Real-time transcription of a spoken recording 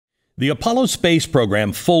The Apollo space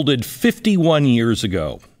program folded 51 years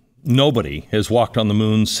ago. Nobody has walked on the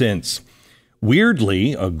moon since.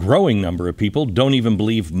 Weirdly, a growing number of people don't even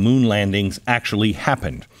believe moon landings actually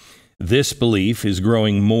happened. This belief is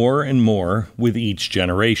growing more and more with each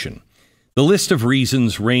generation. The list of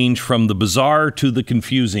reasons range from the bizarre to the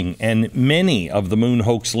confusing, and many of the moon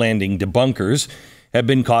hoax landing debunkers have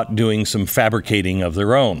been caught doing some fabricating of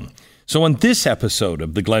their own. So on this episode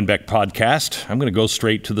of the Glenn Beck podcast, I'm going to go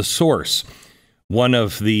straight to the source. One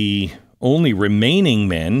of the only remaining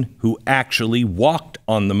men who actually walked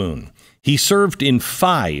on the moon. He served in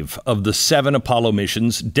 5 of the 7 Apollo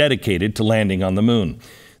missions dedicated to landing on the moon.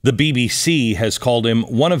 The BBC has called him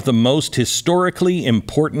one of the most historically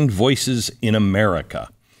important voices in America.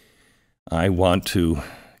 I want to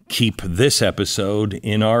keep this episode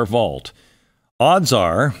in our vault. Odds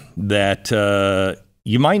are that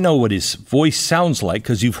you might know what his voice sounds like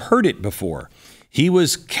because you've heard it before. He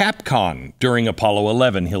was Capcom during Apollo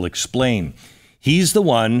 11, he'll explain. He's the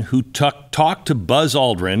one who talked to Buzz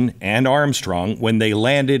Aldrin and Armstrong when they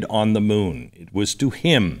landed on the moon. It was to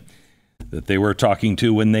him that they were talking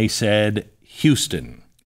to when they said, "Houston,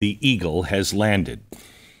 the Eagle has landed."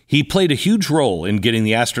 He played a huge role in getting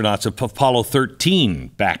the astronauts of Apollo 13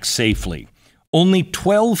 back safely. Only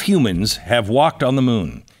 12 humans have walked on the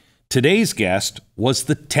moon. Today's guest was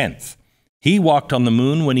the 10th. He walked on the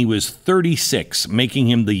moon when he was 36, making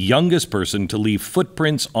him the youngest person to leave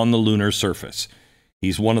footprints on the lunar surface.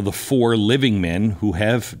 He's one of the 4 living men who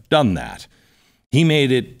have done that.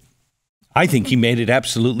 I think he made it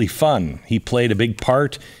absolutely fun. He played a big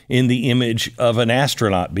part in the image of an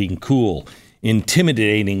astronaut being cool,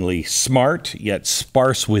 intimidatingly smart, yet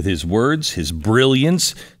sparse with his words, his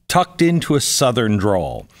brilliance, tucked into a southern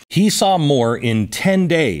drawl. He saw more in 10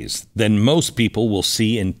 days than most people will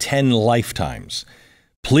see in 10 lifetimes.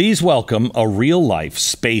 Please welcome a real-life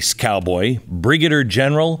space cowboy, Brigadier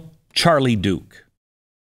General Charlie Duke.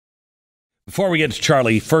 Before we get to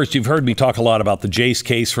Charlie, first, you've heard me talk a lot about the Jace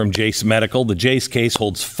case from Jace Medical. The Jace case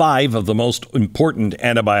holds 5 of the most important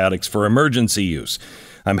antibiotics for emergency use.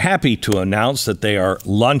 I'm happy to announce that they are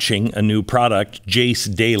launching a new product,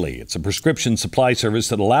 Jace Daily. It's a prescription supply service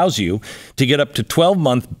that allows you to get up to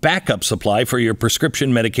 12-month backup supply for your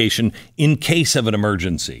prescription medication in case of an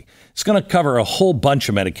emergency. It's going to cover a whole bunch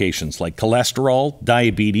of medications like cholesterol,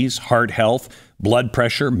 diabetes, heart health, blood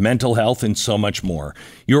pressure, mental health, and so much more.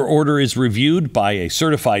 Your order is reviewed by a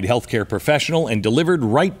certified healthcare professional and delivered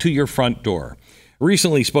right to your front door.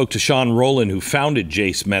 Recently spoke to Sean Rowland, who founded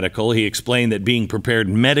Jace Medical. He explained that being prepared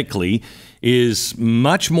medically is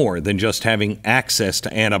much more than just having access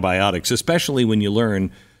to antibiotics, especially when you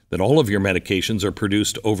learn that all of your medications are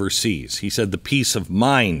produced overseas. He said the peace of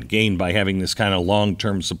mind gained by having this kind of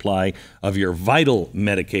long-term supply of your vital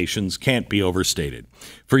medications can't be overstated.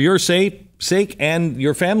 For your sake and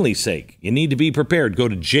your family's sake, you need to be prepared. Go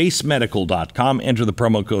to jacemedical.com, enter the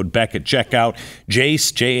promo code BECK at checkout,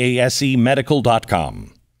 Jace, J-A-S-E,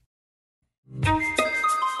 medical.com.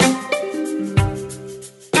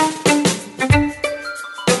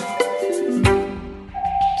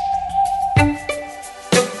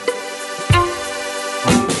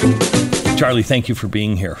 Charlie, thank you for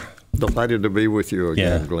being here. Delighted to be with you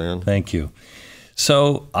again, Glenn. Thank you.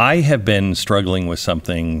 So I have been struggling with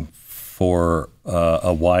something for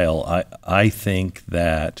a while. I think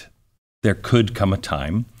that there could come a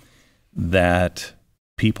time that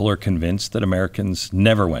people are convinced that Americans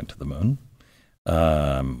never went to the moon.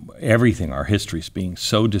 Everything, our history is being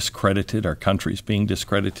so discredited, our country's being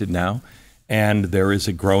discredited now. And there is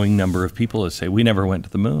a growing number of people that say, we never went to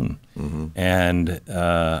the moon. Mm-hmm. And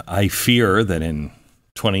I fear that in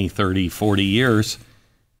 20, 30, 40 years,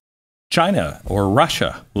 China or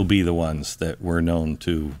Russia will be the ones that were known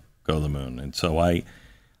to go to the moon. And so I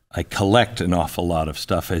collect an awful lot of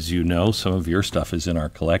stuff, as you know. Some of your stuff is in our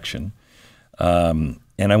collection. And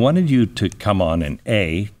I wanted you to come on and,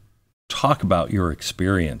 talk about your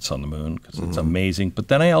experience on the moon, because it's amazing. But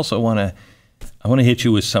then I also want to hit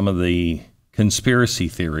you with some of the conspiracy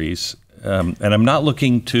theories, and I'm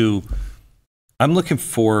looking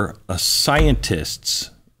for a scientist's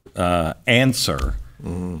answer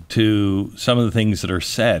to some of the things that are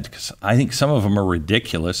said, because I think some of them are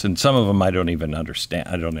ridiculous, and some of them I don't even understand.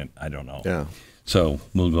 I don't know. Yeah. So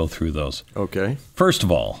we'll go through those. Okay. First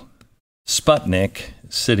of all, Sputnik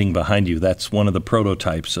sitting behind you. That's one of the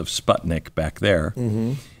prototypes of Sputnik back there.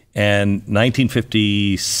 Mm-hmm. And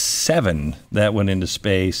 1957, that went into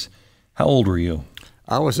space. How old were you?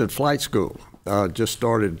 I was at flight school. Just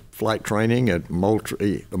started flight training at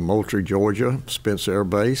Moultrie, Georgia, Spence Air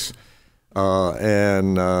Base. It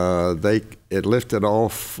lifted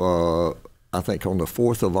off I think on the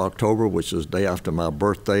 4th of October, which is the day after my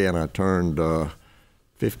birthday, and I turned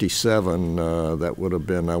 57. That would have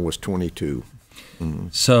been, I was 22. Mm-hmm.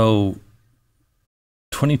 So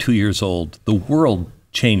 22 years old, the world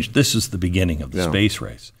changed. This is the beginning of the space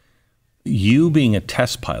race. You being a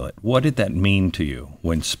test pilot, what did that mean to you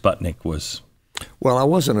when Sputnik was? Well, I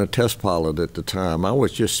wasn't a test pilot at the time. I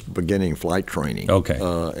was just beginning flight training. Okay.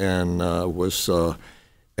 And was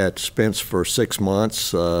at Spence for 6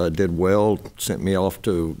 months, did well, sent me off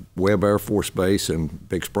to Webb Air Force Base in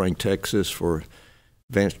Big Spring, Texas for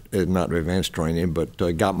not advanced training, but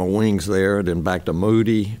got my wings there, then back to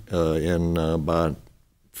Moody. By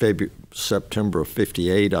September of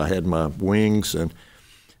 '58, I had my wings, and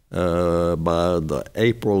by the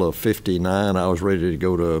April of '59, I was ready to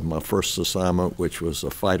go to my first assignment, which was a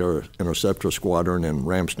fighter interceptor squadron in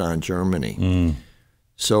Ramstein, Germany. Mm.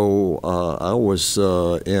 So I was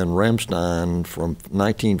in Ramstein from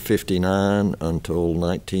 1959 until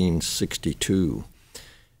 1962.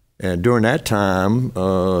 And during that time,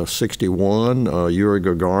 61, Yuri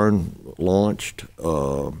Gagarin launched.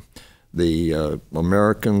 The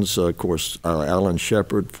Americans, of course, Alan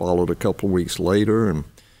Shepard followed a couple of weeks later, and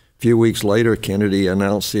a few weeks later, Kennedy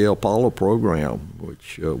announced the Apollo program,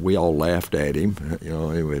 which we all laughed at him. You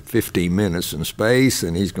know, he had 15 minutes in space,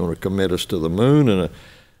 and he's going to commit us to the moon in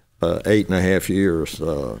 8.5 years.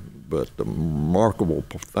 But the remarkable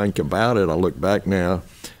thing about it, I look back now,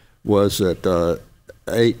 was that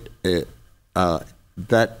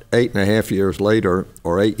that 8.5 years later,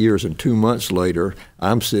 or 8 years and 2 months later,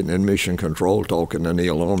 I'm sitting in mission control talking to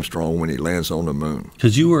Neil Armstrong when he lands on the moon.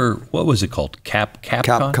 Because you were, what was it called?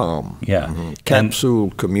 Capcom? Yeah. Mm-hmm. Capsule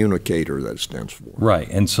Communicator, that stands for. Right.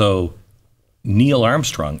 And so Neil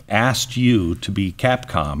Armstrong asked you to be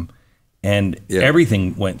Capcom, and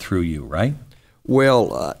everything went through you, right?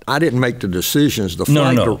 Well, I didn't make the decisions. The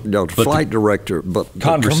flight director, but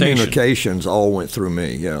the communications all went through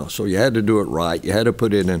me. Yeah, so you had to do it right. You had to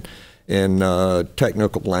put it in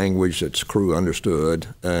technical language that the crew understood.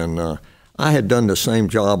 And I had done the same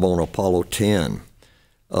job on Apollo 10,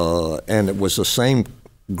 and it was the same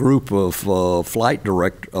group of flight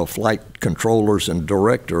controllers and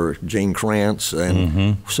director, Gene Krantz,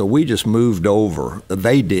 and so we just moved over.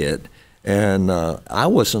 They did. And I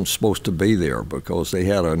wasn't supposed to be there because they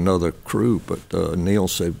had another crew, but Neil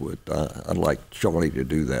said, I'd like Charlie to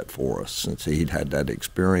do that for us since he'd had that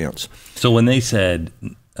experience. So when they said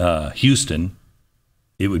Houston,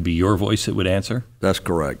 it would be your voice that would answer? That's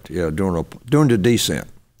correct, yeah, during the descent.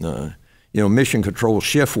 You know, mission control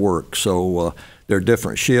shift work, so there are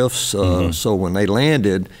different shifts. So when they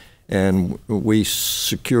landed and we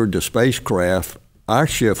secured the spacecraft, our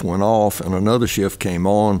shift went off and another shift came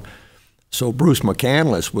on. So Bruce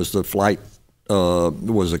McCandless was the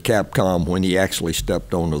was a Capcom when he actually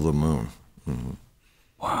stepped onto the moon. Mm-hmm.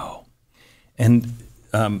 Wow. And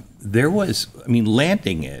there was, I mean,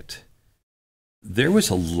 landing it, there was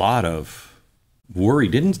a lot of worry.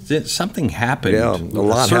 Didn't something happen? Yeah, a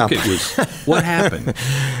lot happened. What happened?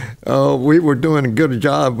 We were doing a good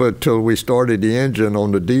job until we started the engine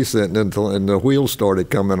on the descent and the wheels started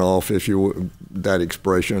coming off, that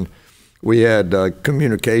expression. We had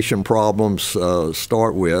communication problems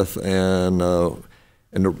start with, and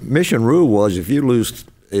the mission rule was if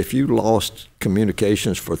you lost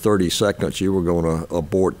communications for 30 seconds, you were going to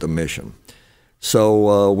abort the mission.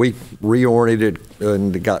 So we reoriented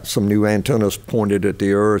and got some new antennas pointed at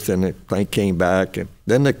the Earth, and the thing came back. And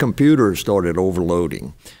then the computers started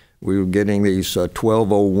overloading. We were getting these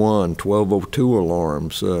 1201, 1202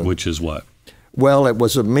 alarms. Which is what? Well, it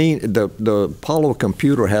was the Apollo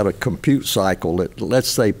computer had a compute cycle at, let's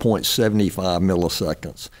say, 0.75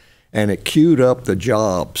 milliseconds. And it queued up the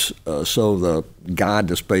jobs, so the guide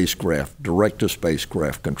the spacecraft, direct the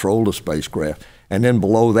spacecraft, control the spacecraft. And then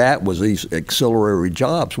below that was these auxiliary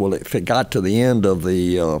jobs. Well, if it got to the end of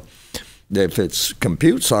if it's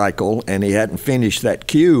compute cycle and he hadn't finished that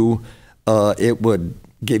queue, it would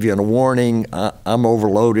give you a warning, I'm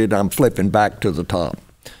overloaded, I'm flipping back to the top.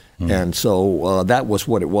 And so that was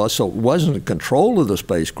what it was. So it wasn't the control of the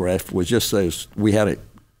spacecraft, it was just as we had it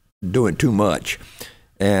doing too much.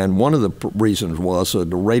 And one of the reasons was the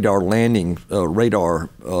radar landing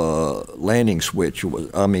switch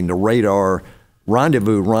was, the radar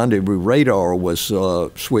rendezvous radar was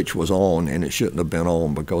switch was on, and it shouldn't have been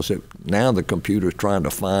on because now the computer's trying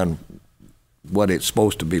to find what it's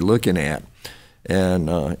supposed to be looking at. And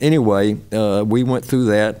anyway, we went through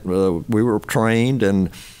that. We were trained,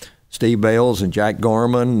 and Steve Bales and Jack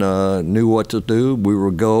Garman knew what to do. We were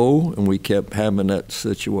go, and we kept having that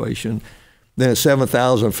situation. Then at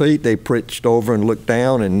 7,000 feet, they pitched over and looked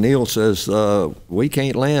down, and Neil says, we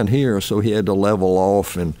can't land here. So he had to level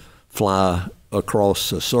off and fly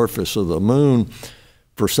across the surface of the moon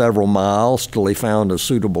for several miles till he found a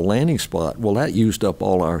suitable landing spot. Well, that used up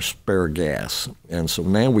all our spare gas. And so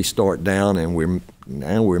now we start down, and we're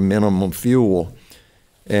minimum fuel.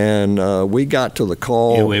 And we got to the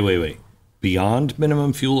call. Yeah, wait. Beyond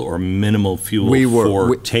minimum fuel or minimal fuel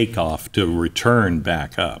for takeoff to return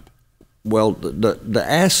back up? Well, the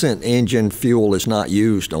ascent engine fuel is not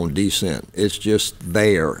used on descent. It's just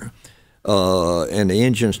there, and the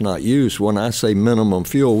engine's not used. When I say minimum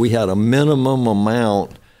fuel, we had a minimum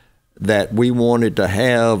amount that we wanted to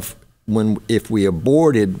have. If we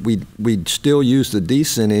aborted, we'd still use the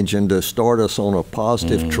descent engine to start us on a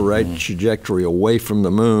positive trajectory away from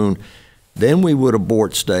the moon. Then we would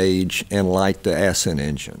abort stage and light the ascent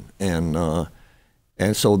engine.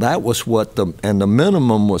 And so that was what the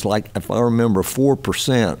minimum was like, if I remember,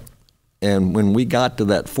 4%. And when we got to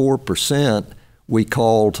that 4%, we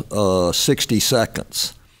called 60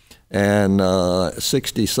 seconds. And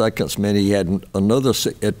 60 seconds meant he had another,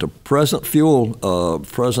 at the present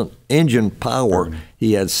present engine power,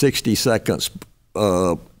 he had 60 seconds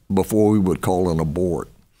before we would call an abort.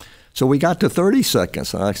 So we got to 30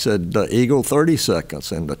 seconds. And I said, Eagle, 30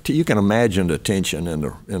 seconds. And you can imagine the tension in the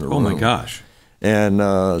room. Oh, my gosh. And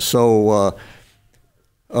so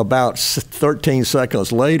about 13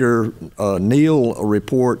 seconds later, Neil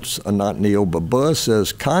reports, not Neil, but Buzz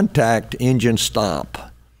says, contact engine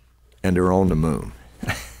stop. And they're on the moon.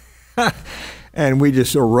 And we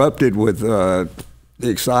just erupted with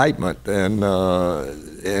excitement.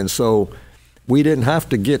 And so we didn't have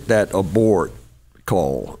to get that abort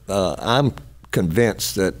call. I'm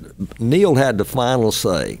convinced that Neil had the final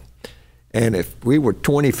say. And if we were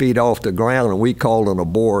 20 feet off the ground and we called an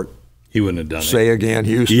abort, he wouldn't have done say it. Again,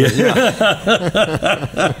 Houston.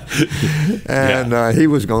 Yeah. And he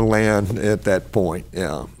was going to land at that point.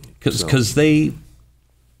 Yeah, because they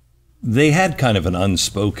had kind of an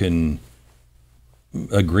unspoken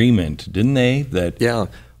agreement, didn't they? That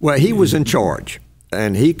Well, he was in charge,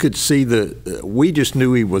 and he could see we just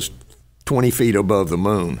knew he was 20 feet above the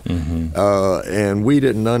moon, and we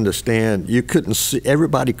didn't understand. You couldn't see.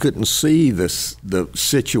 Everybody couldn't see the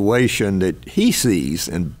situation that he sees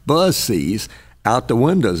and Buzz sees out the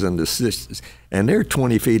windows, and they're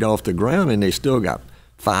 20 feet off the ground, and they still got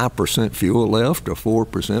 5% fuel left or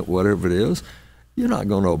 4%, whatever it is. You're not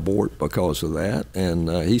going to abort because of that, and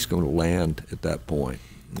he's going to land at that point.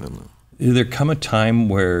 Did there come a time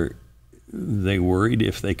where they worried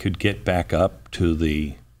if they could get back up to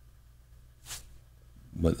the?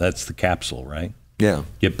 Well, that's the capsule, right? Yeah.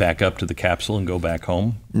 Get back up to the capsule and go back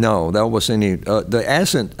home? No, that was the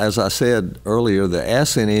ascent, as I said earlier, the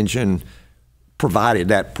ascent engine provided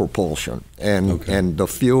that propulsion. And the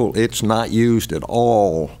fuel, it's not used at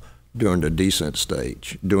all during the descent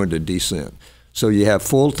stage, during the descent. So you have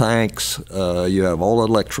full tanks, you have all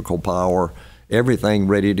electrical power, everything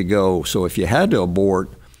ready to go. So if you had to abort,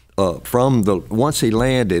 once he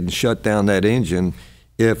landed and shut down that engine,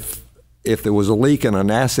 if there was a leak in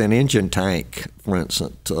an ascent engine tank, for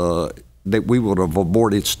instance, that we would have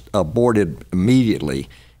aborted immediately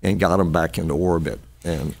and got him back into orbit.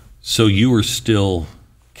 And so you were still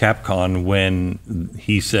Capcom when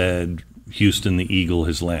he said, Houston, the Eagle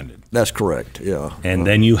has landed. That's correct. Yeah. And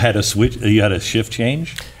then you had a switch. You had a shift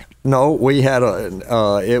change. No, we had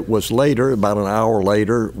it was later, about an hour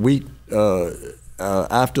later. We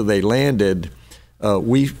after they landed,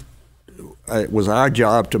 it was our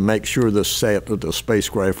job to make sure the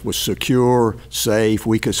spacecraft was secure, safe,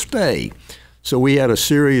 we could stay. So we had a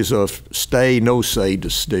series of stay, no stay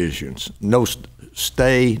decisions. No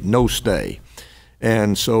stay, no stay.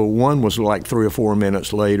 And so one was like 3 or 4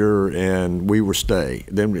 minutes later, and we were stay.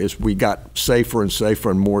 Then as we got safer and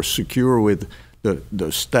safer and more secure with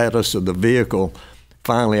the status of the vehicle,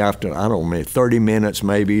 finally after, I don't know, 30 minutes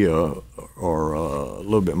maybe or a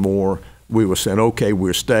little bit more, we were saying, okay,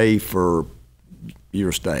 we'll stay for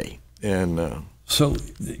your stay. And so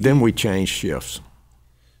then we changed shifts.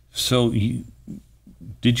 So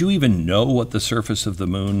did you even know what the surface of the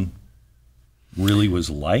moon really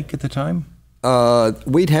was like at the time?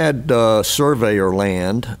 We'd had surveyor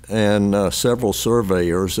land and several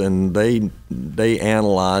surveyors, and they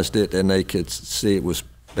analyzed it, and they could see it was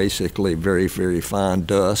basically very, very fine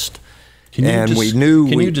dust. Can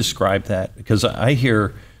you describe that? Because I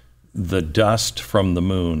hear the dust from the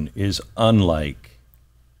moon is unlike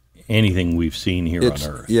anything we've seen here on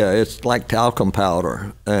Earth. Yeah, it's like talcum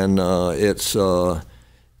powder, and it's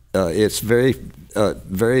very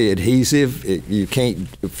very adhesive. You can't,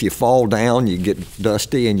 if you fall down, you get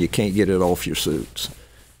dusty and you can't get it off your suits.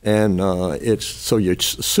 And it's so your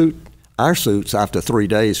suit, our suits after 3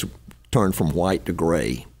 days turn from white to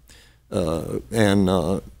gray,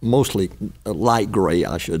 and mostly light gray,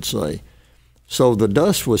 I should say. So the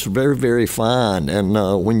dust was very, very fine, and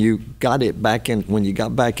when you got it back in, when you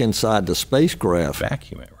got back inside the spacecraft,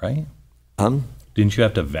 Vacuum it, right? Didn't you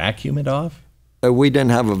have to vacuum it off? We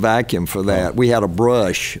didn't have a vacuum for that. We had a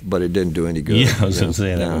brush, but it didn't do any good. Yeah, I was going to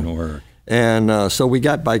say that wouldn't work. And so we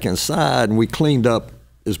got back inside, and we cleaned up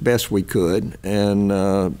as best we could, and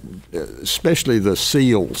especially the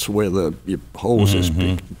seals where the hoses.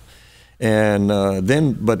 And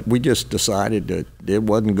then, but we just decided that it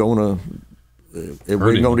wasn't going to. It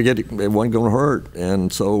wasn't going to get. It wasn't going to hurt,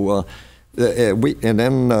 and so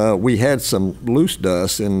we had some loose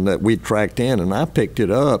dust and that we tracked in, and I picked it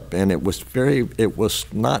up, and it was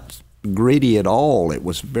not gritty at all. It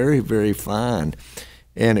was very, very fine,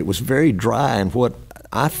 and it was very dry. And what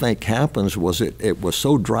I think happens was it was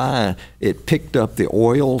so dry it picked up the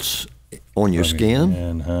oils on your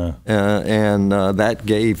skin, and that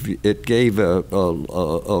gave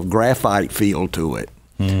a graphite feel to it.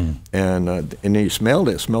 And you smelled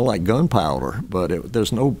it. It smelled like gunpowder, but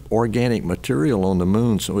there's no organic material on the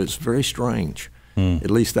moon, so it's very strange.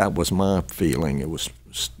 At least that was my feeling. It was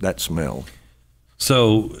that smell.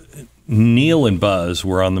 So Neil and Buzz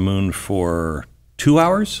were on the moon for 2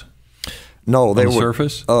 hours? No, they on the were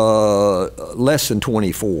surface? Less than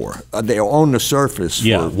 24. They were on the surface.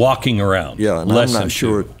 Yeah, walking around. Yeah, and I'm not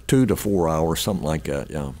sure, 2 to 4 hours, something like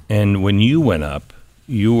that. Yeah. And when you went up,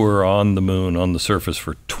 you were on the moon on the surface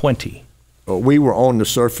for 20. We were on the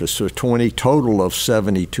surface for 20, total of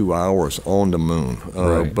 72 hours on the moon.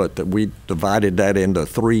 Right. But we divided that into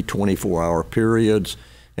 3 24-hour periods.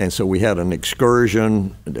 And so we had an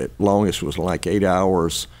excursion. The longest was like 8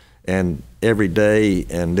 hours, and every day.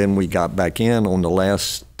 And then we got back in on the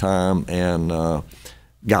last time and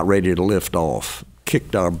got ready to lift off.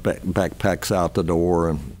 Kicked our backpacks out the door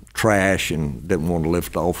and trash, and didn't want to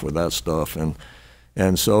lift off with that stuff.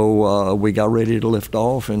 And so we got ready to lift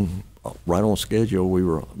off, and right on schedule we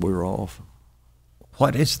were off.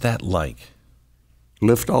 What is that like?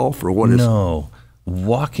 Lift off, or what is? No,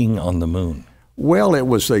 walking on the moon. Well, it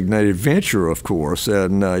was an adventure, of course,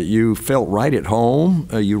 and you felt right at home.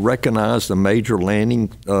 You recognized the major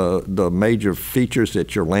the major features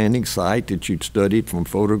at your landing site that you'd studied from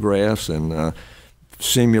photographs and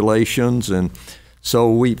simulations, and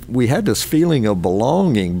so we had this feeling of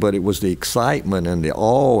belonging, but it was the excitement and the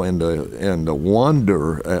awe and the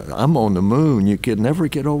wonder. I'm on the moon. You could never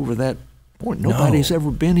get over that point. Nobody's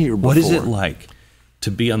ever been here before. What is it like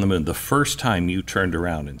to be on the moon the first time you turned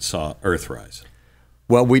around and saw Earth rise?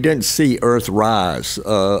 Well, we didn't see Earth rise.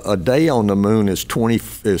 A day on the moon is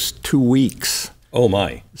 2 weeks. Oh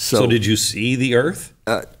my! So did you see the Earth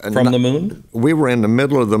from the moon? We were in the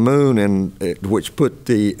middle of the moon, which put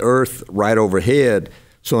the Earth right overhead.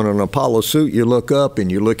 So in an Apollo suit, you look up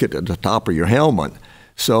and you look at the top of your helmet.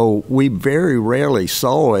 So we very rarely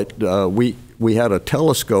saw it. We had a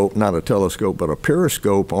telescope, not a telescope, but a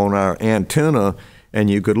periscope on our antenna, and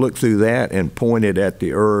you could look through that and point it at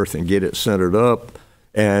the Earth and get it centered up.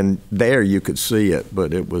 And there you could see it,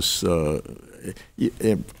 but it was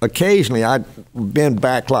occasionally I'd bend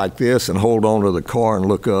back like this and hold on to the car and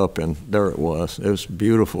look up, and there it was. It was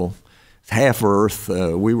beautiful. Half Earth,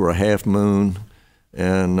 we were a half moon,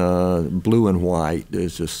 and blue and white.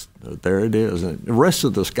 It's just, there it is. And the rest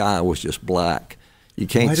of the sky was just black. You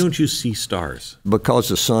can't. Why don't you see stars? Because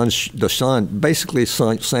the sun, basically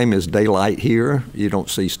same as daylight here. You don't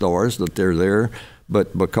see stars, that they're there.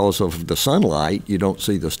 But because of the sunlight, you don't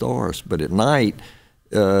see the stars. But at night,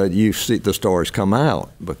 you see the stars come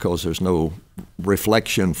out because there's no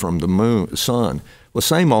reflection from the sun. Well,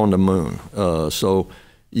 same on the moon. So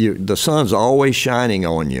the sun's always shining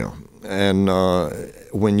on you, and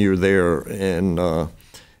when you're there,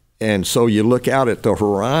 and so you look out at the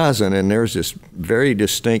horizon, and there's this very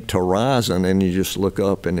distinct horizon, and you just look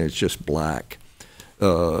up, and it's just black,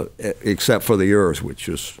 except for the Earth, which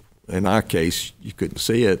is, in our case, you couldn't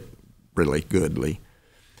see it really goodly.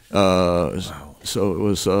 Wow. So it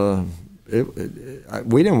was,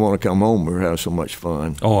 we didn't want to come home. We were having so much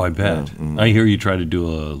fun. Oh, I bet. I hear you tried to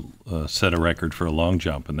do a set a record for a long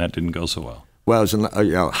jump, and that didn't go so well. Well, it was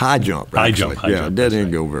a high jump, actually. High jump. That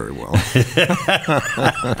didn't go very well.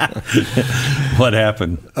 What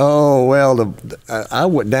happened? Oh, well, I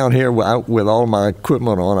went down here with all my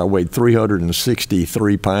equipment on. I weighed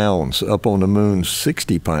 363 pounds, up on the moon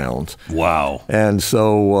 60 pounds. Wow. And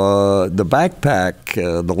so the backpack,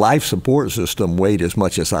 the life support system weighed as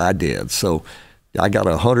much as I did. So I got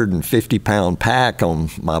a 150-pound pack on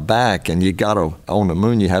my back, and you got to, on the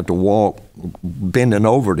moon, you have to walk bending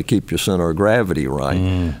over to keep your center of gravity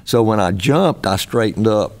right. So when I jumped, I straightened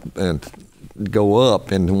up and go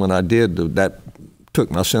up, and when I did, that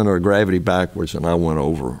took my center of gravity backwards, and I went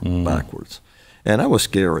over backwards. And that was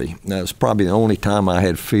scary. That was probably the only time I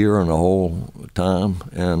had fear in the whole time.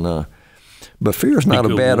 And but fear is not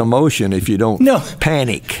a bad emotion if you don't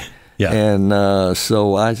panic. Yeah. And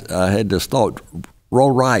so I had this thought,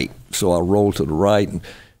 roll right. So I rolled to the right,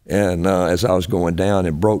 and as I was going down,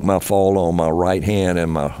 it broke my fall on my right hand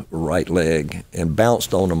and my right leg, and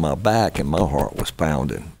bounced onto my back, and my heart was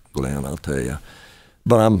pounding, Glenn, I'll tell you.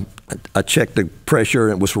 But I checked the pressure,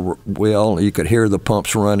 and it was well. You could hear the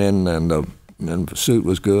pumps running, and the suit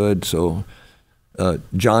was good. So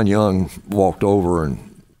John Young walked over and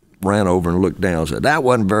ran over and looked down and said, "That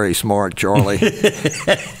wasn't very smart, Charlie."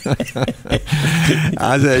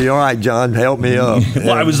 I said, "All right, John, help me up."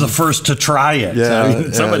 Well, I was the first to try it. Yeah, I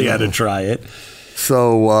mean, somebody had to try it.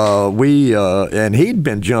 So and he'd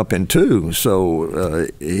been jumping too. So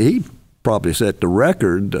he probably set the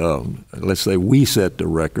record. Let's say we set the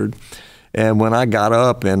record. And when I got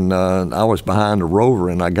up, and I was behind the rover,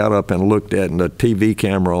 and I got up and looked at, and the TV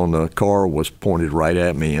camera on the car was pointed right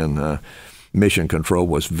at me, and Mission Control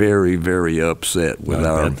was very, very upset with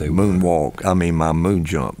our moonwalk. I mean, my moon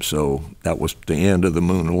jump. So that was the end of the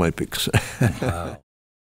Moon Olympics. Wow.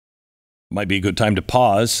 Might be a good time to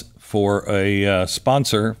pause for a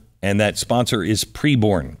sponsor, and that sponsor is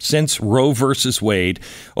Preborn. Since Roe versus Wade,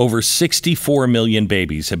 over 64 million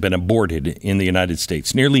babies have been aborted in the United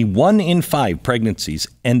States. Nearly 1 in 5 pregnancies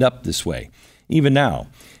end up this way, even now.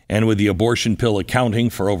 And with the abortion pill accounting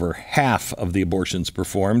for over half of the abortions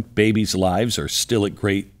performed, babies' lives are still at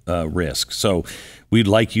great risk. So we'd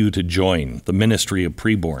like you to join the Ministry of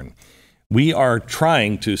Preborn. We are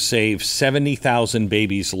trying to save 70,000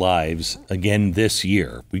 babies' lives again this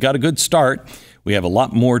year. We got a good start. We have a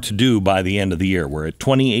lot more to do by the end of the year. We're at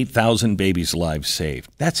 28,000 babies' lives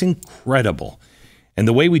saved. That's incredible. And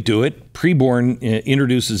the way we do it, Preborn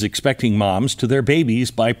introduces expecting moms to their babies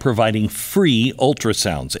by providing free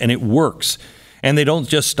ultrasounds, and it works. And they don't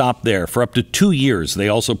just stop there. For up to 2 years, they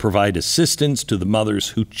also provide assistance to the mothers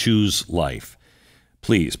who choose life.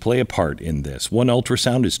 Please play a part in this. One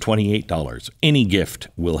ultrasound is $28. Any gift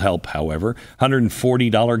will help, however.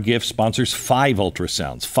 $140 gift sponsors 5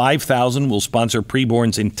 ultrasounds. $5,000 will sponsor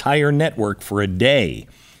Preborn's entire network for a day.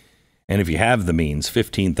 And if you have the means,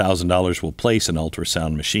 $15,000 will place an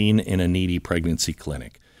ultrasound machine in a needy pregnancy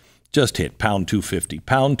clinic. Just hit pound 250.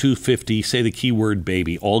 Pound 250, say the keyword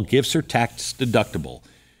baby. All gifts are tax deductible.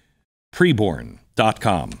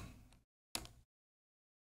 Preborn.com.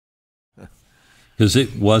 Because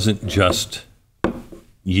it wasn't just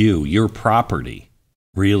your property,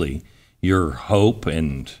 really, your hope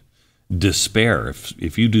and despair.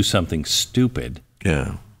 If you do something stupid.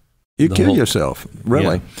 Yeah. You kill yourself,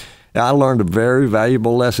 really. Yeah. I learned a very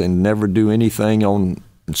valuable lesson. Never do anything in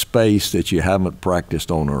space that you haven't practiced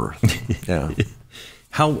on Earth. Yeah.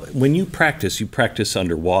 When you practice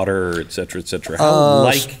underwater, et cetera, et cetera. How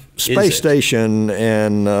space station,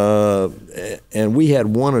 and we had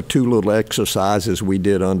 1 or 2 little exercises we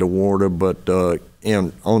did underwater, but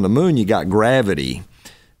on the moon you got gravity.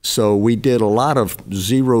 So we did a lot of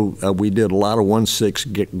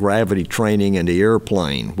 1/6 gravity training in the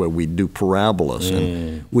airplane where we do parabolas.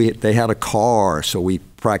 And they had a car, so we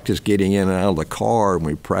practiced getting in and out of the car, and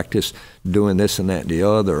we practiced doing this and that and the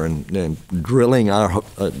other, and drilling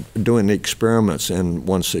doing the experiments in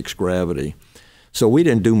 1/6 gravity. So we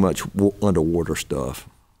didn't do much underwater stuff.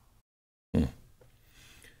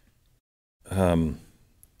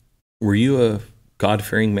 Were you a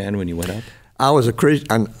God-fearing man when you went up? I was a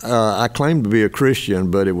Christian. I claimed to be a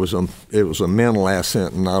Christian, but it was a mental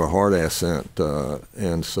assent and not a heart assent.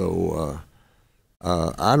 And so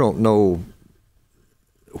I don't know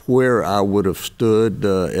where I would have stood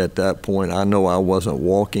at that point. I know I wasn't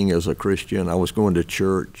walking as a Christian. I was going to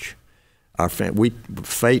church. We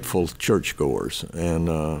faithful churchgoers,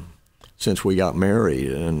 and since we got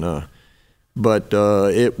married, and but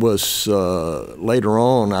it was later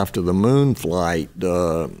on after the moon flight.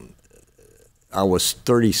 I was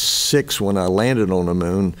 36 when I landed on the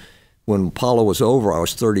moon. When Apollo was over, I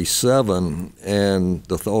was 37, and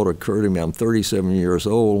the thought occurred to me, I'm 37 years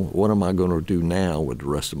old, what am I going to do now with the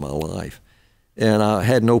rest of my life? And I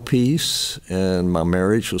had no peace, and my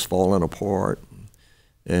marriage was falling apart.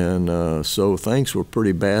 And so things were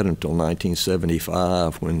pretty bad until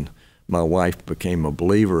 1975 when my wife became a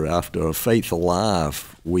believer after a Faith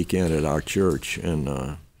Alive weekend at our church.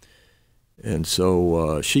 And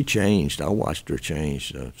so she changed. I watched her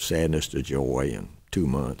change, sadness to joy in 2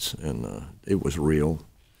 months, and it was real.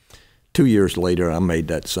 2 years later, I made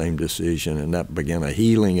that same decision, and that began a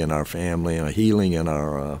healing in our family and a healing in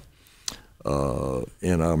our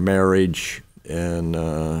marriage, and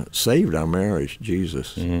saved our marriage.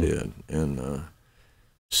 Jesus did, and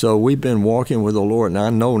so we've been walking with the Lord. And I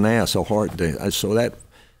know now it's a hard thing. So that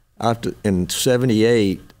after in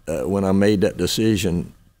 '78, when I made that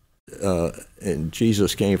decision, and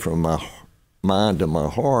Jesus came from my mind to my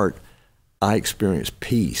heart, I experienced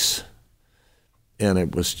peace. And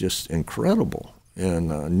it was just incredible.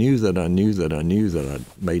 And I knew that I I'd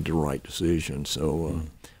made the right decision. So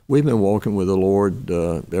we've been walking with the Lord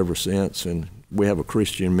ever since. And we have a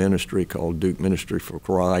Christian ministry called Duke Ministry for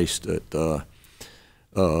Christ that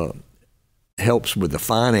helps with the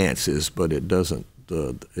finances, but it doesn't.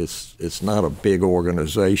 It's not a big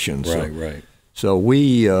organization. Right. So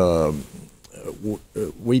we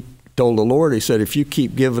told the Lord, he said, if you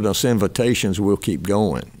keep giving us invitations, we'll keep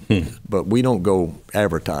going. But we don't go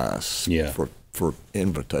advertise for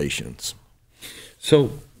invitations.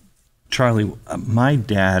 So, Charlie, my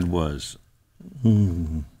dad was,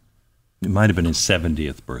 it might have been his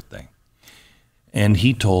 70th birthday. And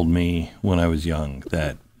he told me when I was young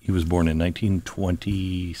that he was born in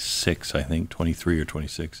 1926, I think, 23 or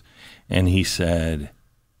 26. And he said,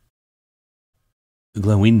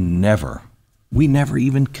 Glenn, we never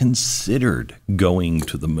even considered going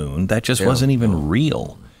to the moon. That just wasn't even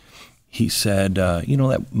real. He said,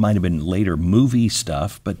 that might have been later movie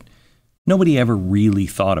stuff, but nobody ever really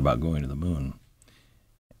thought about going to the moon.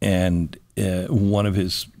 And one of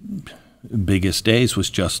his biggest days was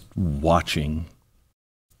just watching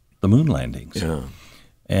the moon landings. Yeah.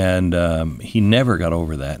 And he never got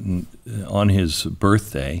over that. And on his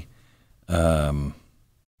birthday,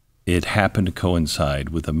 it happened to coincide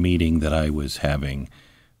with a meeting that I was having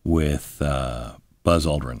with Buzz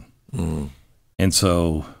Aldrin. And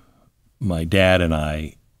so my dad and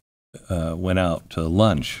I went out to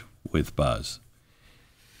lunch with Buzz.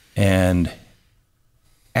 And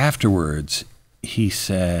afterwards, I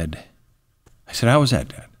said, how was that,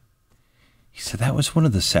 Dad? He said, that was one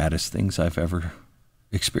of the saddest things I've ever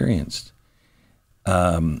experienced.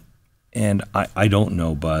 And I don't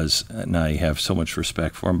know Buzz, and I have so much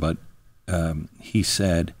respect for him, but he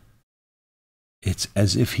said it's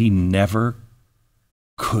as if he never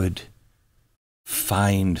could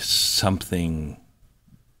find something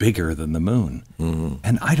bigger than the moon.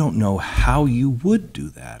 And I don't know how you would do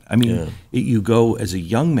that. I mean, you go as a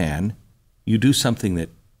young man, you do something that,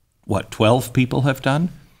 12 people have done?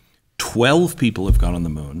 12 people have gone on the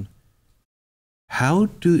moon. How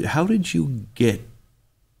did you get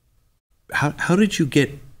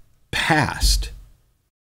past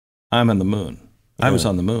I'm on the moon? I was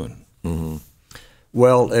on the moon.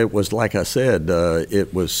 Well, it was like I said,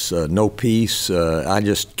 it was no peace. I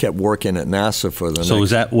just kept working at NASA for the So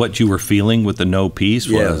is that what you were feeling with the no peace?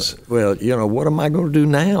 Was? Well, what am I going to do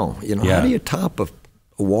now? How do you top a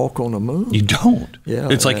walk on the moon? You don't.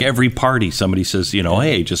 It's like every party somebody says,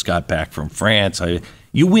 hey, just got back from France.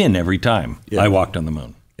 You win every time. I walked on the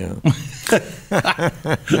moon.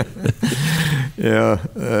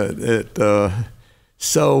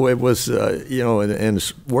 So it was,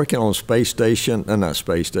 and working on space station, not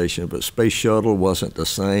space station, but space shuttle wasn't the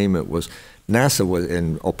same. It was NASA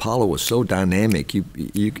and Apollo was so dynamic.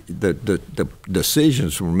 The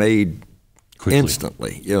decisions were made quickly,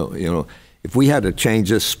 instantly. If we had to change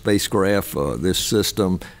this spacecraft, this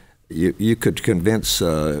system, you could convince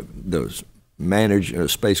the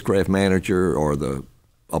spacecraft manager or the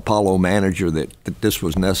Apollo manager that this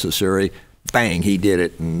was necessary. Bang, he did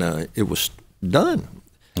it, and it was done.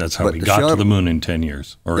 That's how we got to the moon in 10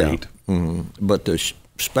 years or 8. But the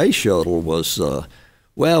space shuttle was,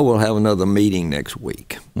 we'll have another meeting next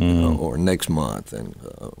week or next month, and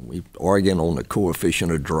we argued on the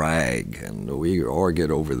coefficient of drag, and we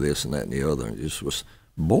argued over this and that and the other. It just was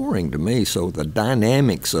boring to me. So the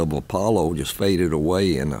dynamics of Apollo just faded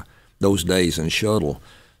away in those days in shuttle.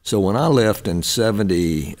 So when I left in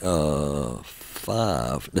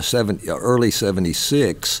early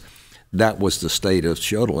 76, that was the state of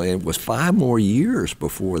shuttle. And it was 5 more years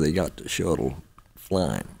before they got the shuttle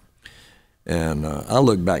flying. And I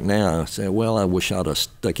look back now and say, well, I wish I'd have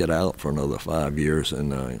stuck it out for another 5 years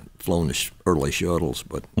and flown the early shuttles,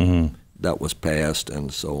 but that was past.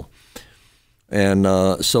 And so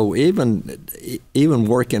even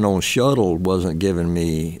working on shuttle wasn't giving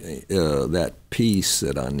me that peace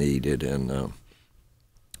that I needed. And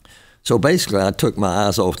So basically, I took my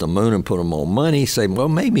eyes off the moon and put them on money, saying, well,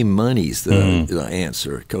 maybe money's the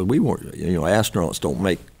answer, because we weren't, astronauts don't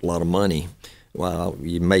make a lot of money. Well,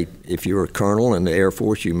 if you're a colonel in the Air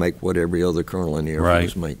Force, you make what every other colonel in the Air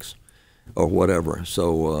Force makes, or whatever.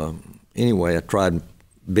 So anyway, I tried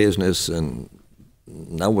business, and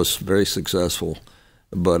I was very successful,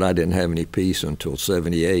 but I didn't have any peace until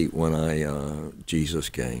 '78 when Jesus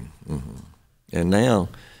came. And now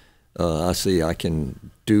I see I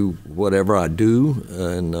can do whatever I do,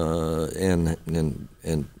 and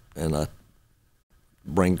I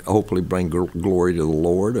hopefully bring glory to the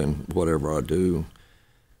Lord in whatever I do.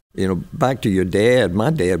 Back to your dad.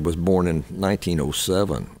 My dad was born in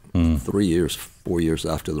 1907, 4 years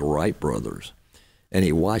after the Wright brothers, and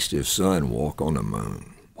he watched his son walk on the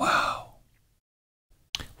moon. Wow.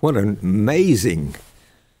 What an amazing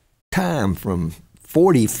time, from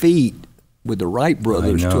 40 feet with the Wright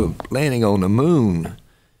brothers to landing on the moon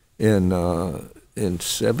in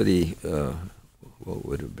 70, what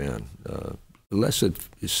would it have been, less than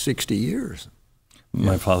 60 years.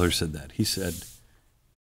 My father said that. He said,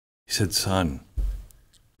 son,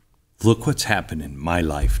 look what's happened in my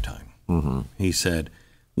lifetime. He said,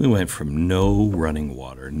 we went from no running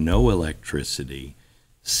water, no electricity,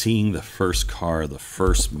 seeing the first car, the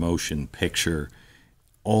first motion picture,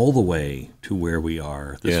 all the way to where we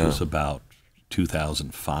are. This was about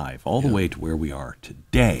 2005, all the way to where we are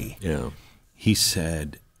today. He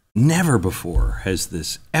said, never before has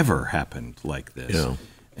this ever happened like this.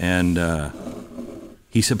 And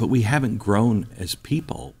he said, but we haven't grown as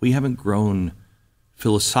people. We haven't grown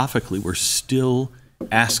philosophically. We're still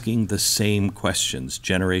asking the same questions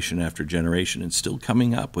generation after generation and still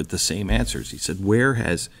coming up with the same answers. He said, where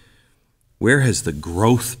has the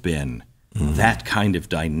growth been, that kind of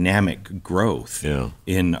dynamic growth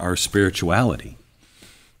in our spirituality?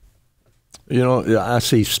 I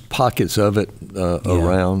see pockets of it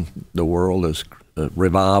around the world. There's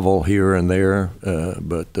revival here and there,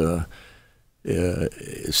 but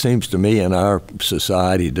it seems to me in our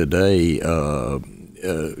society today,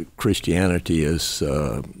 Christianity is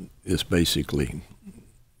basically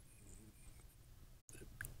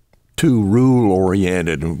too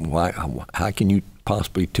rule-oriented. How can you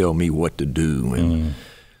possibly tell me what to do? And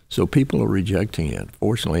so people are rejecting it.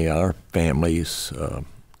 Fortunately, our families,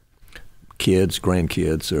 kids,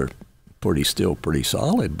 grandkids are still pretty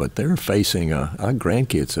solid, but they're facing our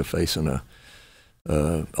grandkids are facing a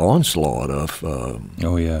onslaught of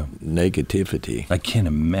negativity. I can't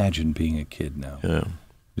imagine being a kid now.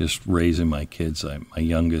 Just raising my kids. My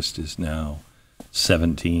youngest is now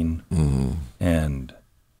 17, and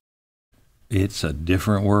it's a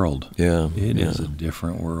different world. It is a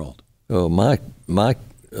different world. Oh, my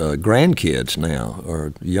grandkids now,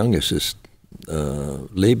 our youngest is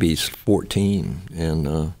Libby's 14,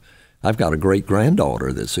 and I've got a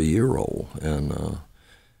great-granddaughter that's a year old, and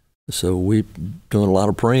so we're doing a lot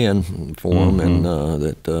of praying for them, and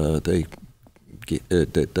that they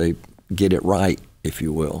get it right, if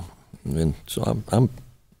you will. And so I'm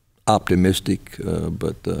optimistic,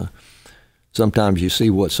 but sometimes you see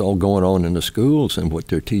what's all going on in the schools, and what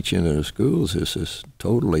they're teaching in the schools is just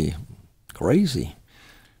totally crazy.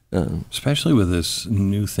 Especially with this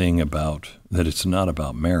new thing about that it's not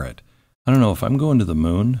about merit. I don't know, if I'm going to the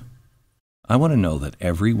moon, I want to know that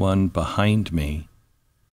everyone behind me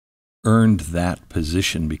earned that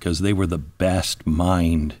position because they were the best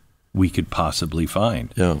mind we could possibly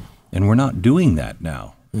find. And we're not doing that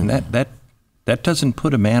now. And that doesn't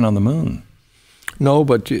put a man on the moon. No,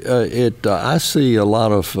 but I see a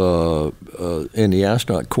lot of in the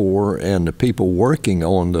astronaut corps, and the people working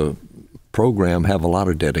on the program have a lot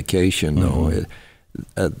of dedication, though.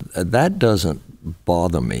 That doesn't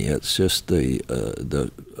bother me. It's just the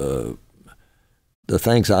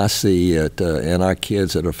things I see in our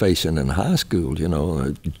kids that are facing in high school,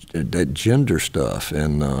 that gender stuff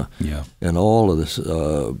and all of this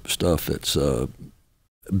stuff that's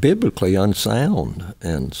biblically unsound,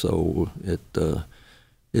 and so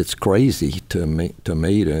it's crazy to me,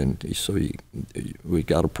 and so we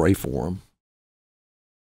got to pray for them.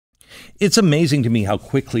 It's amazing to me how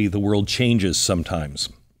quickly the world changes sometimes.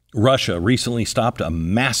 Russia recently stopped a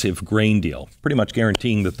massive grain deal, pretty much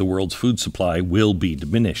guaranteeing that the world's food supply will be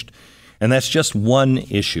diminished. And that's just one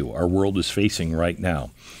issue our world is facing right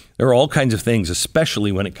now. There are all kinds of things,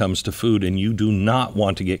 especially when it comes to food, and you do not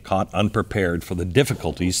want to get caught unprepared for the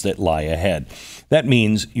difficulties that lie ahead. That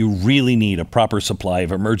means you really need a proper supply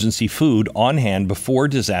of emergency food on hand before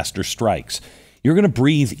disaster strikes. You're going to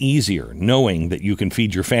breathe easier knowing that you can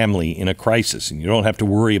feed your family in a crisis, and you don't have to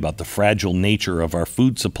worry about the fragile nature of our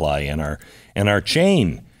food supply and our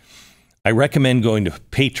chain. I recommend going to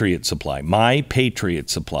Patriot Supply, My Patriot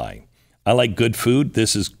Supply. I like good food.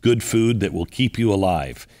 This is good food that will keep you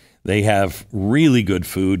alive. They have really good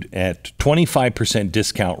food at 25%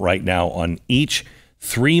 discount right now on each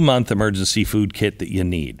 3-month emergency food kit that you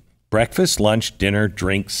need. Breakfast, lunch, dinner,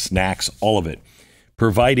 drinks, snacks, all of it.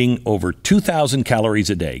 Providing over 2,000 calories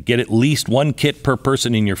a day. Get at least one kit per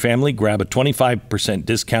person in your family. Grab a 25%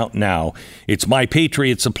 discount now. It's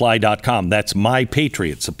mypatriotsupply.com. That's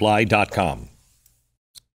mypatriotsupply.com.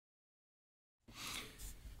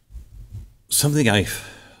 Something I've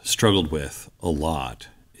struggled with a lot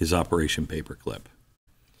is Operation Paperclip.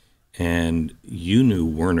 And you knew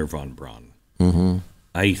Wernher von Braun. Mm-hmm.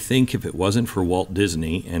 I think if it wasn't for Walt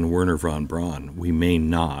Disney and Wernher von Braun, we may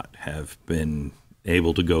not have been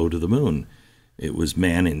able to go to the moon. It was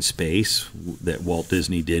Man in Space that Walt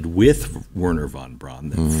Disney did with Wernher von Braun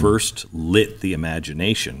that first lit the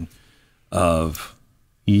imagination of,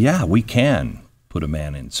 yeah, we can put a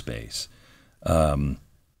man in space.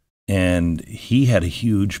 And he had a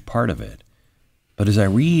huge part of it. But as I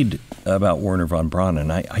read about Wernher von Braun,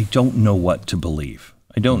 and I don't know what to believe.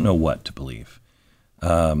 I don't know what to believe.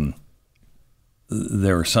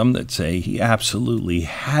 There are some that say he absolutely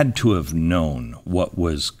had to have known what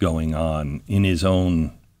was going on in his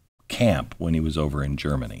own camp when he was over in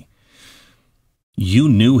Germany. You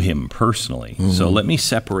knew him personally, so let me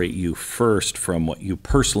separate you first from what you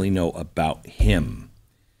personally know about him,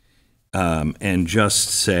 and just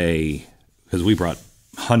say, because we brought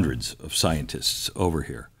hundreds of scientists over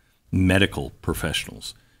here, medical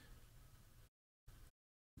professionals.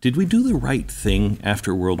 Did we do the right thing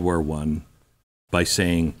after World War I by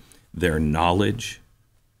saying their knowledge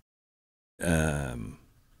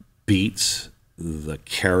beats the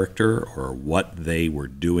character or what they were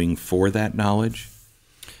doing for that knowledge?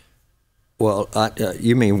 Well,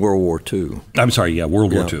 you mean World War II? I'm sorry, yeah,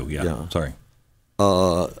 World War II, yeah. Sorry.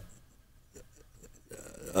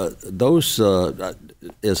 Those,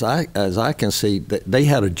 as I can see, they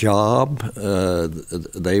had a job.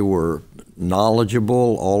 They were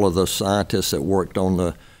knowledgeable. All of the scientists that worked on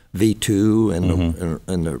the V2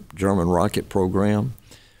 and the German rocket program,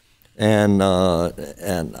 and I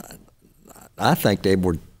think they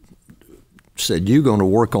said, "You're going to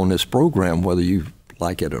work on this program whether you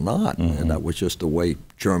like it or not," and that was just the way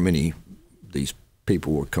Germany, these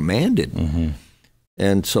people were commanded.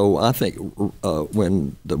 And so I think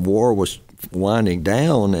when the war was winding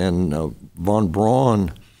down and von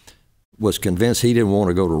Braun was convinced he didn't want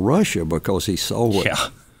to go to Russia because he saw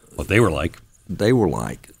what they were like.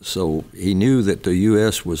 So he knew that the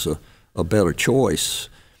U.S. was a better choice.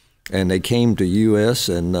 And they came to U.S.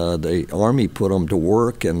 and the Army put them to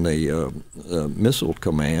work in the Missile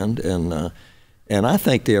Command. And I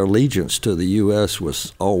think their allegiance to the U.S.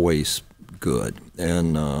 was always good.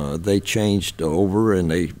 And they changed over, and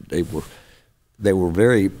they were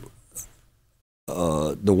very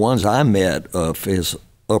the ones I met of his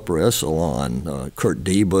upper echelon, Kurt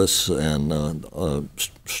Debus and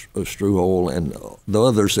Struhol and the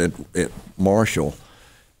others at Marshall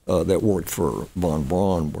that worked for von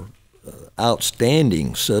Braun were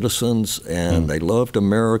outstanding citizens, and they loved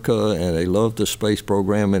America, and they loved the space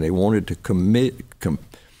program, and they wanted to commit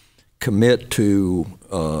to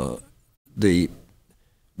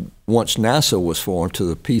once NASA was formed, to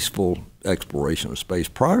the peaceful exploration of space.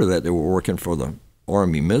 Prior to that, they were working for the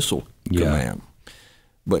Army Missile Command,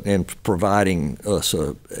 but in providing us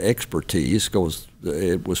expertise, because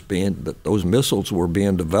it was those missiles were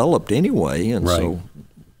being developed anyway, and so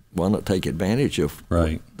why not take advantage of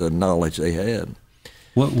the knowledge they had?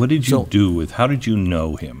 What did you do with? How did you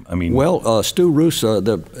know him? I mean, well, Stu Russa,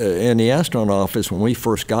 in the astronaut office when we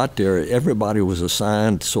first got there, everybody was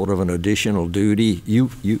assigned sort of an additional duty. You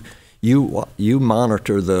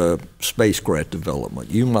monitor the spacecraft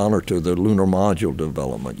development. You monitor the lunar module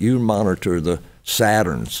development. You monitor the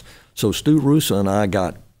Saturns. So Stu Russa and I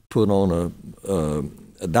got put on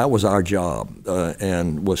that was our job,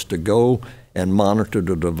 and was to go and monitor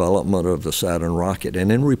the development of the Saturn rocket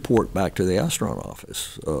and then report back to the astronaut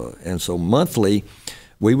office. And so monthly,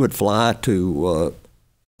 we would fly to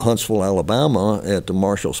Huntsville, Alabama at the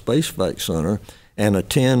Marshall Space Flight Center and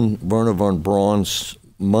attend Wernher von Braun's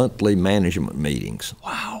monthly management meetings.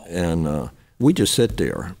 Wow. And we just sit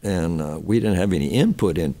there, and we didn't have any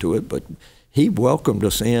input into it, but he welcomed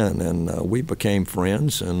us in, and we became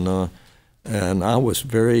friends, and I was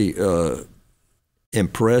very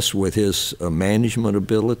impressed with his management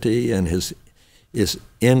ability and his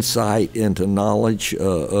insight into knowledge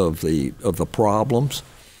of the problems,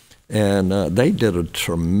 and they did a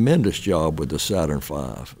tremendous job with the Saturn V.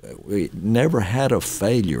 We never had a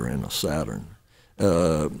failure in a Saturn.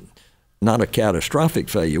 not a catastrophic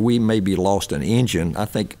failure. We maybe lost an engine. I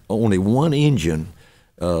think only one engine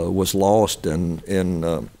was lost in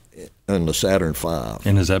the Saturn V.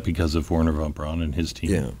 And is that because of Werner von Braun and his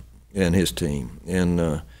team? Yeah, and his team.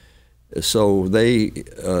 And so they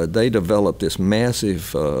developed this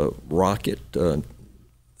massive rocket that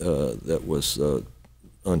was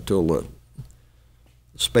until the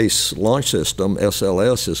Space Launch System,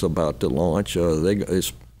 SLS, is about to launch.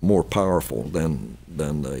 It's more powerful than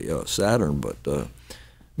the Saturn, but I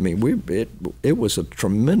mean, it was a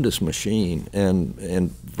tremendous machine,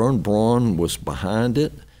 and von Braun was behind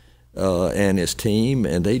it, and his team,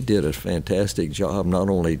 and they did a fantastic job, not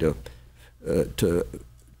only to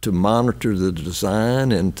monitor the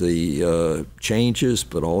design and the changes,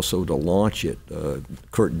 but also to launch it.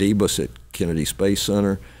 Kurt Debus at Kennedy Space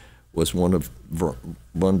Center was one of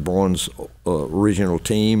von Braun's original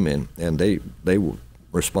team, and they were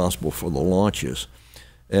responsible for the launches,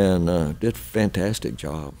 and did a fantastic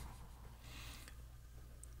job.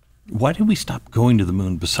 Why did we stop going to the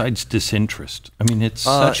moon besides disinterest? I mean, it's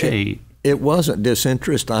such It wasn't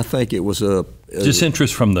disinterest. I think it was a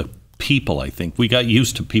disinterest from the people. I think we got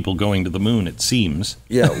used to people going to the moon, it seems.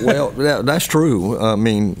 Yeah, well, that's true. I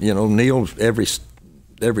mean, you know, Neil,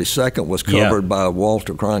 every second was covered by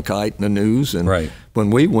Walter Cronkite in the news, and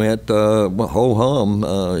when we went, ho hum,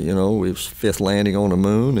 you know, it was fifth landing on the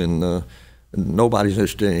moon, and nobody's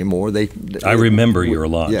interested anymore. I remember your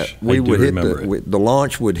launch. Yeah, we would hit the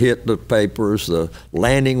launch would hit the papers, the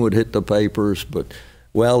landing would hit the papers, but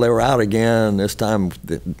well, they were out again. This time,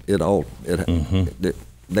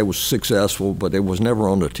 they were successful, but it was never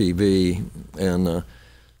on the TV, and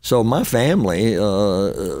so my family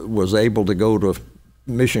was able to go to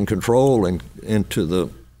Mission Control and into the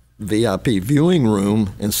VIP viewing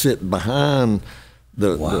room and sit behind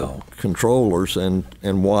the controllers and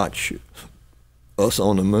watch us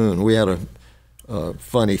on the moon. We had a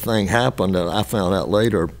funny thing happen that I found out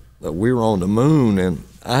later. That we were on the moon, and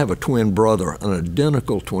I have a twin brother, an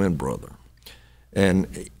identical twin brother,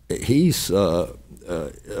 and he's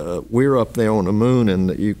we're up there on the moon,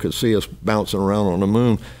 and you could see us bouncing around on the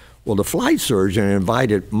moon. Well, the flight surgeon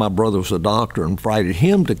invited, my brother was a doctor, invited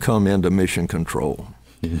him to come into Mission Control.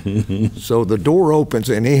 So the door opens,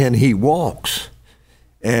 and in he walks.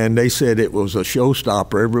 And they said it was a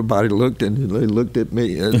showstopper. Everybody looked, and they looked at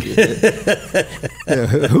me. Who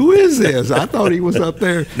is this? I thought he was up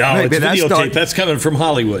there. No, maybe it's videotape. That's coming from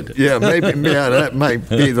Hollywood. Yeah, maybe. Yeah, that might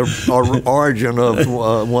be the origin of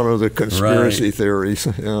one of the conspiracy theories.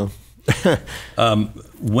 Yeah.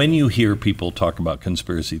 When you hear people talk about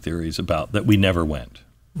conspiracy theories about that we never went,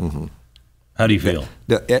 how do you feel?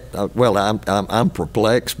 Well, I'm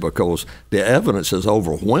perplexed because the evidence is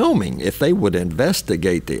overwhelming. If they would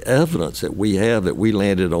investigate the evidence that we have that we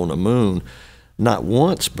landed on the moon, not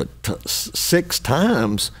once but 6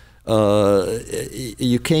 times,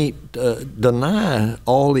 you can't deny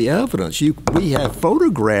all the evidence. We have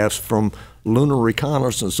photographs from Lunar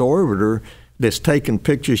Reconnaissance Orbiter that's taken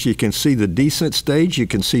pictures. You can see the descent stage, you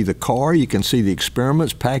can see the car, you can see the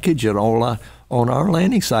experiments package at all on our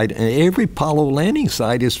landing site, and every Apollo landing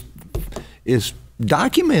site is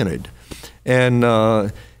documented, and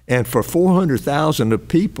for 400,000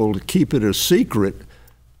 people to keep it a secret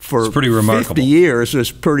for 50 years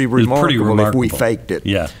is pretty remarkable if we faked it.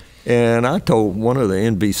 Yeah. And I told one of the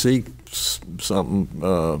NBC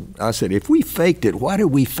something. I said, if we faked it, why did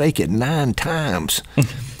we fake it 9 times?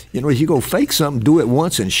 You know, you go fake something, do it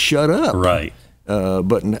once and shut up. Right.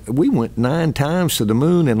 But we went 9 times to the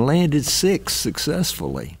moon and landed 6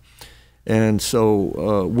 successfully. And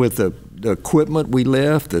so with the equipment we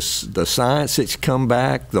left, the science that's come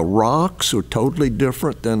back, the rocks are totally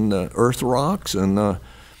different than the Earth rocks, and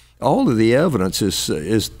all of the evidence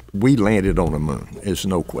is we landed on the moon. There's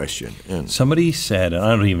no question. And somebody said, and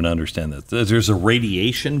I don't even understand that, there's a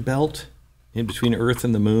radiation belt in between Earth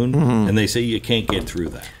and the moon, and they say you can't get through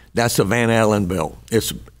that. That's the Van Allen belt.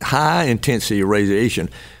 It's high intensity radiation,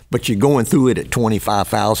 but you're going through it at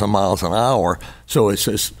 25,000 miles an hour, so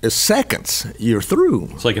it's seconds you're through.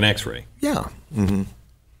 It's like an X-ray. Yeah.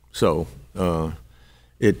 So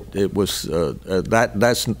it was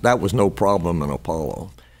that was no problem in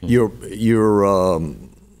Apollo. You're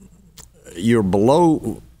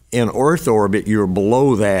below in Earth orbit. You're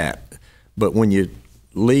below that, but when you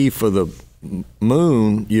leave for the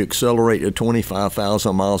moon, you accelerate at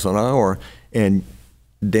 25,000 miles an hour, and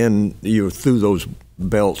then you're through those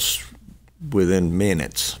belts within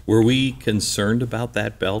minutes. Were we concerned about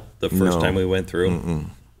that belt the first time we went through?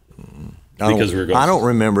 Because I don't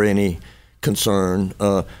remember any concern.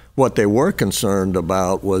 What they were concerned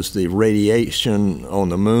about was the radiation on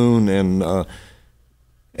the moon, and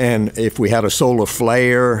And if we had a solar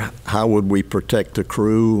flare, how would we protect the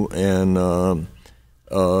crew? And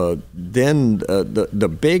then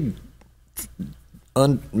the big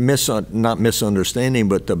not misunderstanding,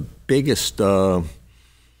 but the biggest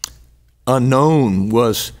unknown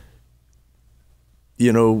was,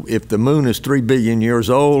 you know, if the moon is 3 billion years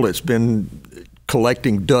old, it's been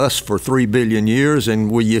collecting dust for 3 billion years,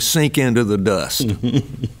 and will you sink into the dust?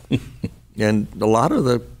 And a lot of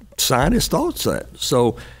the scientists thought that.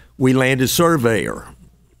 So we landed Surveyor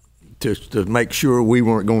to make sure we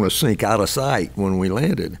weren't going to sink out of sight when we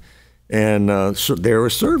landed. And so there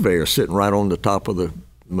was Surveyor sitting right on the top of the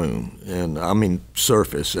moon, and I mean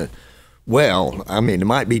surface. Well, I mean, it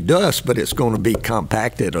might be dust, but it's going to be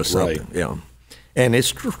compacted or something. Right. Yeah. And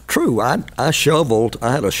it's true. I shoveled.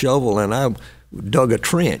 I had a shovel, and I dug a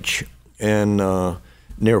trench and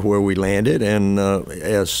near where we landed, and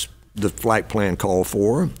as the flight plan called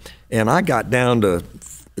for, and I got down to,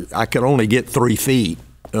 I could only get 3 feet,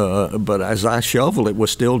 but as I shoveled, it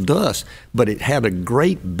was still dust, but it had a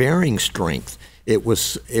great bearing strength. It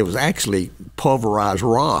was actually pulverized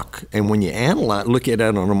rock, and when you look at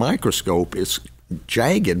it on a microscope, it's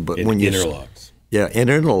jagged, but when you interlocks. Yeah, it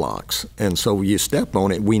interlocks, and so you step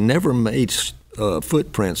on it. We never made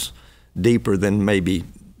footprints deeper than maybe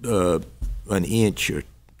an inch or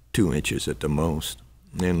 2 inches at the most.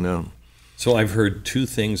 And so I've heard 2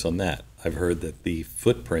 things on that. I've heard that the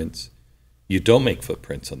footprints, you don't make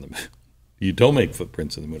footprints on the moon. You don't make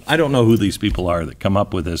footprints on the moon. I don't know who these people are that come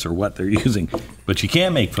up with this or what they're using, but you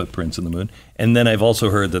can't make footprints on the moon. And then I've also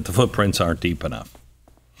heard that the footprints aren't deep enough.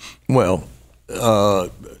 Well,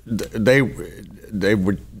 they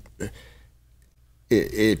would.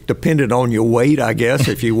 It depended on your weight, I guess.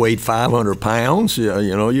 If you weighed 500 pounds,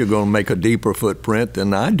 you know, you're going to make a deeper footprint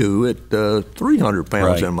than I do at 300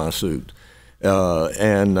 pounds right. in my suit.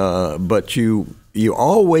 But you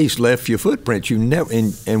always left your footprints. You never,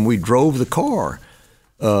 and we drove the car,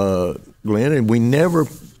 Glenn, and we never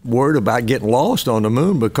worried about getting lost on the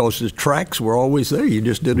moon because the tracks were always there. You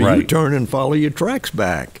just did a right. U-turn and follow your tracks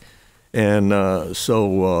back. And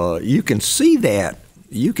so you can see that.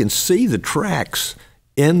 You can see the tracks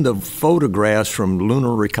in the photographs from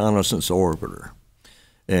Lunar Reconnaissance Orbiter.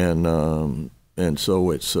 And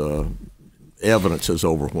so it's evidence is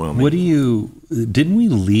overwhelming. Didn't we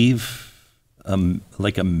leave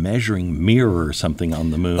like a measuring mirror or something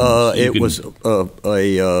on the moon? Now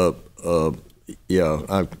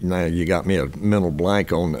you got me a mental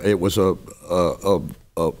blank on it. Was a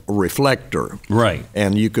reflector. Right.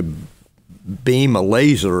 And you could beam a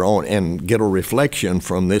laser on and get a reflection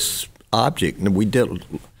from this object. And we didn't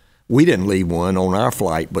leave one on our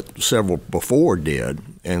flight, but several before did.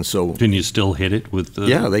 And so can you still hit it with the?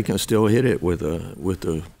 Yeah, they can still hit it with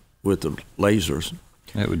the lasers.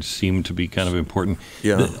 That would seem to be kind of important.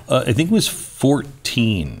 Yeah. I think it was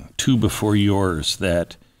 14, 2 before yours,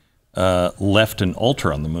 that left an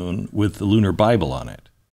altar on the moon with the lunar Bible on it.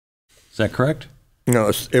 Is that correct?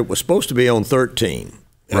 No, it was supposed to be on 13.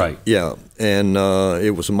 Right. Yeah, and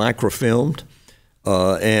it was microfilmed,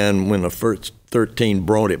 and when the first 13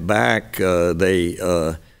 brought it back, they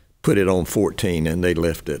put it on 14, and they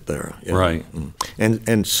left it there. Right.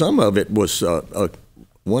 And some of it was 1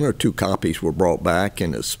 or 2 copies were brought back,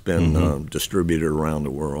 and it's been distributed around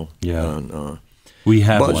the world. Yeah. And, we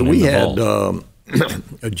have one. We in the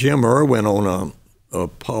had Jim Irwin on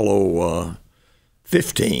Apollo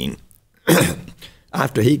 15.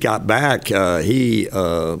 After he got back, he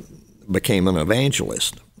became an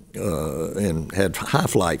evangelist and had High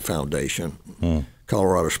Flight Foundation,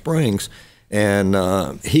 Colorado Springs, and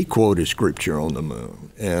he quoted scripture on the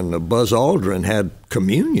moon. And Buzz Aldrin had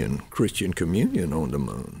communion, Christian communion on the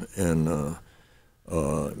moon. And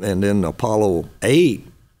then Apollo 8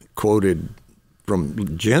 quoted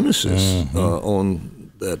from Genesis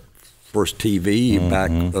on that first TV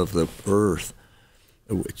back of the Earth.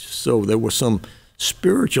 So there was some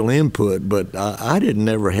spiritual input, but I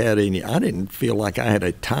didn't feel like I had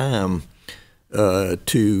a time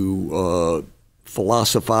to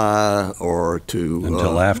philosophize or to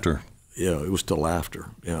until after. Yeah, it was till after.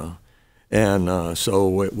 Yeah, and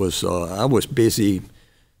so it was. I was busy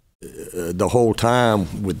the whole time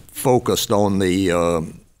focused on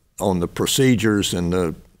the procedures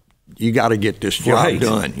and you got to get this job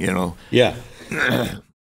done. You know. Yeah.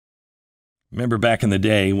 Remember back in the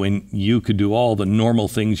day when you could do all the normal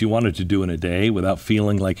things you wanted to do in a day without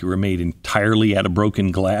feeling like you were made entirely out of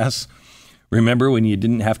broken glass? Remember when you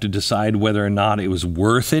didn't have to decide whether or not it was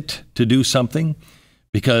worth it to do something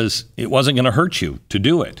because it wasn't going to hurt you to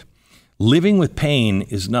do it? Living with pain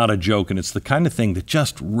is not a joke, and it's the kind of thing that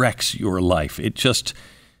just wrecks your life. It just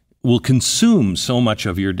will consume so much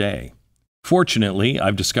of your day. Fortunately,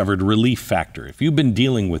 I've discovered Relief Factor. If you've been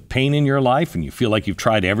dealing with pain in your life and you feel like you've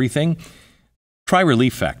tried everything, try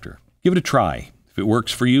Relief Factor. Give it a try. If it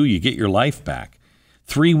works for you, you get your life back.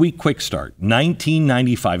 3-week quick start,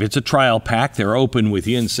 $19.95. It's a trial pack. They're open with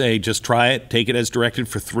you and say, just try it, take it as directed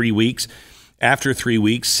for 3 weeks. After 3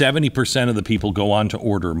 weeks, 70% of the people go on to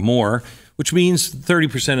order more, which means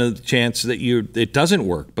 30% of the chance that it doesn't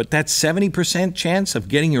work. But that 70% chance of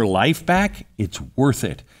getting your life back, it's worth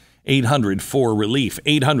it. 800-4-RELIEF.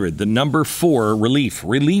 800, the number 4-RELIEF.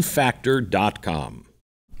 ReliefFactor.com.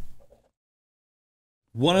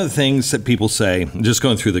 One of the things that people say, I'm just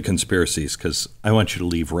going through the conspiracies because I want you to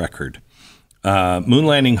leave record. Moon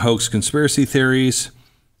landing hoax conspiracy theories.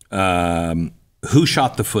 Who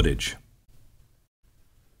shot the footage?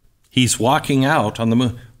 He's walking out on the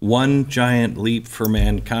moon. One giant leap for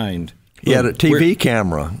mankind. He had a TV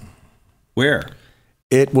camera. Where?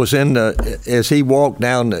 It was in the as he walked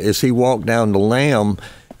down the LAM.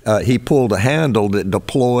 He pulled a handle that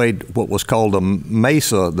deployed what was called a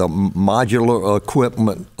MESA, the modular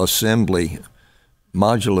equipment assembly,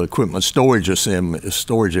 modular equipment storage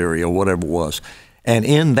area, whatever it was. And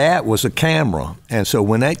in that was a camera. And so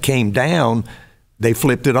when that came down, they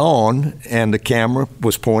flipped it on, and the camera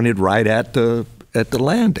was pointed right at the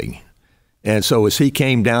landing. And so as he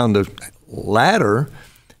came down the ladder,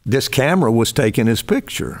 this camera was taking his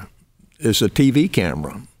picture. It's a TV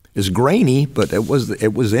camera. It's grainy, but it was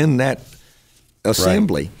in that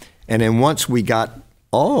assembly. Right. And then once we got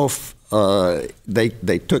off,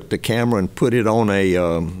 they took the camera and put it on a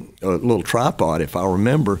little tripod, if I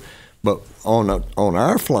remember. But on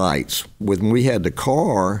our flights, when we had the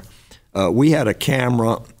car, we had a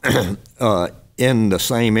camera in the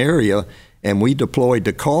same area, and we deployed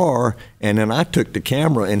the car, and then I took the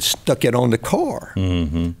camera and stuck it on the car.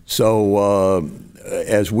 Mm-hmm. So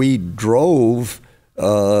as we drove,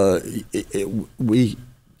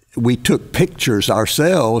 we took pictures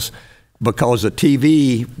ourselves because the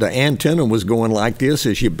TV, the antenna was going like this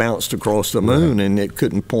as you bounced across the moon, and it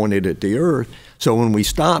couldn't point it at the Earth. So when we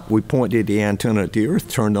stopped, we pointed the antenna at the Earth,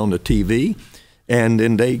 turned on the TV, and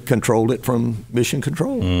then they controlled it from mission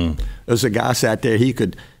control. As a guy sat there, he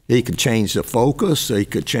could change the focus, he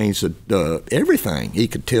could change the everything. He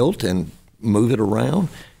could tilt and move it around,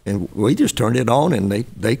 and we just turned it on, and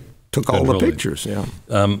they took all the pictures. Yeah.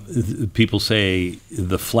 People say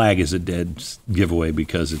the flag is a dead giveaway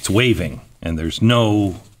because it's waving, and there's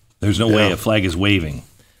no way a flag is waving.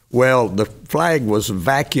 Well, the flag was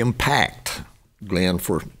vacuum packed, Glenn,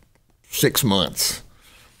 for 6 months,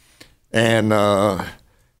 and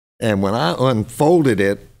when I unfolded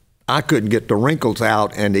it, I couldn't get the wrinkles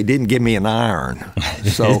out, and they didn't give me an iron.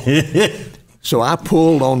 So I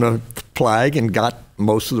pulled on the flag and got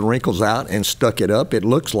most of the wrinkles out and stuck it up. It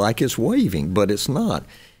looks like it's waving, but it's not.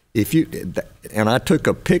 And I took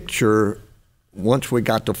a picture. Once we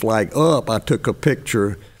got the flag up, I took a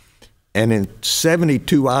picture, and in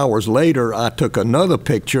 72 hours later, I took another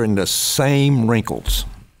picture in the same wrinkles,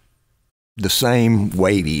 the same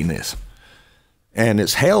waviness. And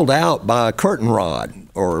it's held out by a curtain rod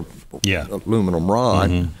or aluminum rod.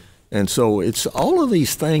 Mm-hmm. And so it's all of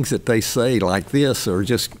these things that they say like this are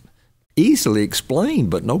just easily explained,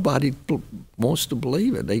 but nobody wants to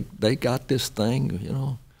believe it. They got this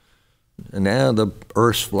thing, and now the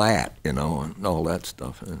Earth's flat, and all that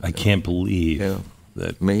stuff. I can't believe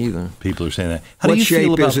that me either. People are saying that. How do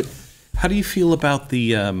you feel about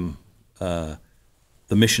the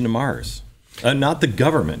mission to Mars? Not the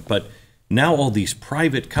government, but now all these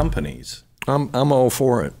private companies. I'm all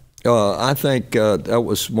for it. I think that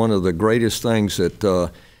was one of the greatest things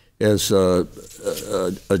that, as a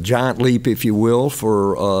giant leap, if you will,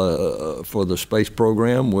 for the space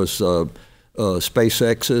program was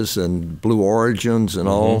SpaceX's and Blue Origins and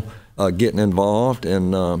all getting involved.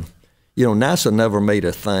 And NASA never made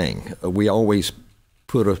a thing. We always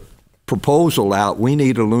put a proposal out. We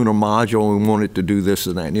need a lunar module. We want it to do this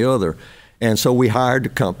and that and the other. And so we hired the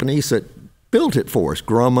companies that built it for us,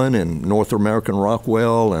 Grumman and North American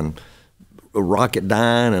Rockwell and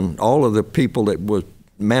Rocketdyne and all of the people that were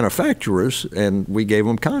manufacturers, and we gave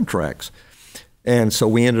them contracts. And so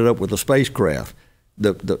we ended up with a spacecraft.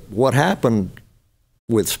 What happened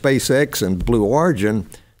with SpaceX and Blue Origin,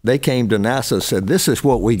 they came to NASA and said, "This is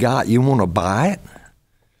what we got. You want to buy it?"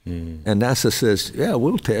 And NASA says, "Yeah,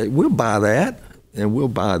 we'll buy that, and we'll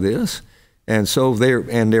buy this." And so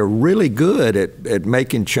they're really good at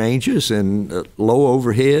making changes and low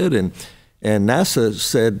overhead, and NASA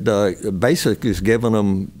said basically has given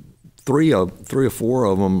them three or four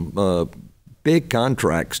of them big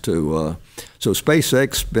contracts to So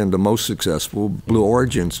SpaceX been the most successful. Blue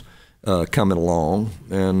Origin's coming along,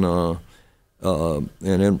 and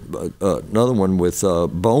then another one with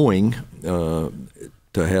Boeing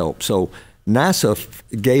to help. So NASA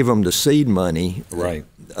gave them the seed money. Right.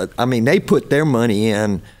 I mean, they put their money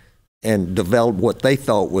in and developed what they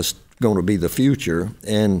thought was going to be the future,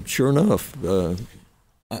 and sure enough.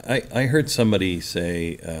 I heard somebody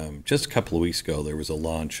say just a couple of weeks ago there was a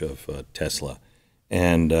launch of Tesla,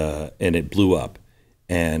 and it blew up,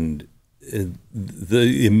 and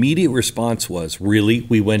the immediate response was, "Really?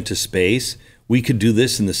 We went to space? We could do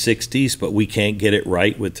this in the '60s, but we can't get it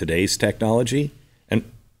right with today's technology?" And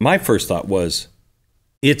my first thought was,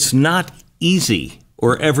 "It's not easy,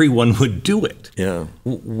 or everyone would do it." Yeah.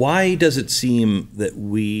 Why does it seem that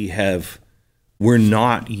we're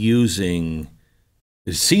not using?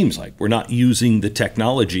 It seems like we're not using the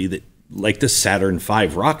technology that, like the Saturn V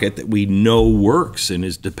rocket, that we know works and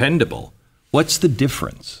is dependable. What's the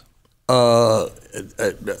difference?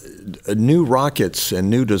 New rockets and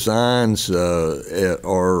new designs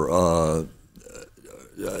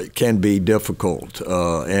can be difficult,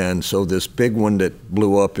 and so this big one that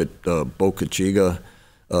blew up at Boca Chica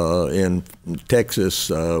in Texas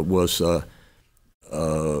was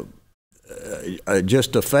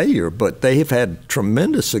just a failure, but they have had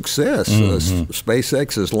tremendous success.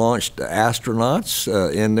 SpaceX has launched astronauts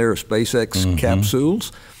in their SpaceX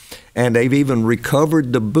capsules, and they've even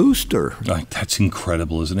recovered the booster. That's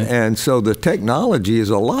incredible, isn't it? And so the technology is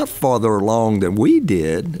a lot farther along than we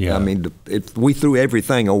did. Yeah. I mean, we threw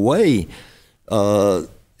everything away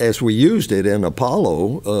as we used it in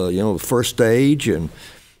Apollo, the first stage, and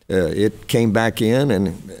it came back in,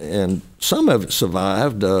 and some of it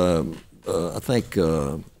survived. I think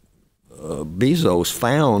Bezos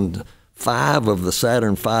found 5 of the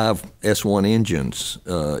Saturn V S1 engines,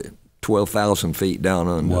 12,000 feet down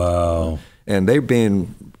under. Wow! And they've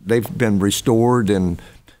been restored and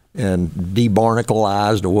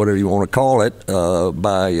debarnacleized, or whatever you want to call it,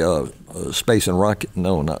 by Space and Rocket.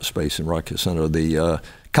 No, not Space and Rocket Center. The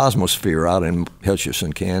Cosmosphere out in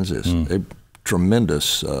Hutchinson, Kansas. They're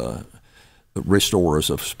tremendous restorers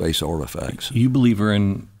of space artifacts. You believer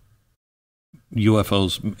in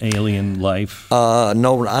UFOs, alien life?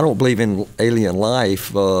 No, I don't believe in alien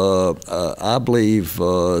life. I believe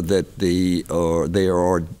that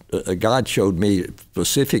God showed me a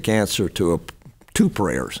specific answer to 2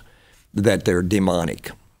 prayers, that they're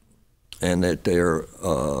demonic, and that they're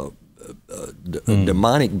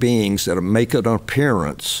demonic beings that make an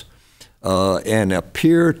appearance and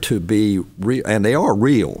appear to be real, and they are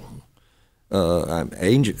real.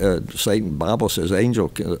 Satan. Bible says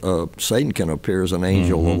Satan can appear as an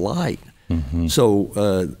angel of light.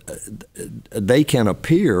 So they can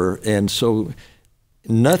appear, and so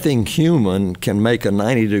nothing human can make a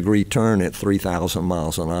 90-degree turn at 3,000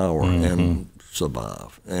 miles an hour and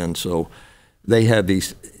survive. And so they have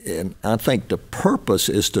these, and I think the purpose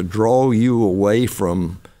is to draw you away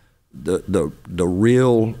from the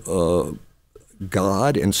real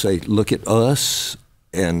God and say, look at us,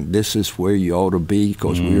 and this is where you ought to be,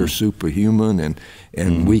 because we are superhuman,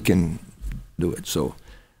 and we can do it. So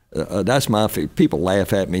that's my feeling. People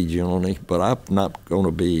laugh at me generally, but I'm not going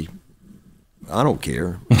to be. I don't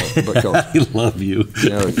care. Because, I love you.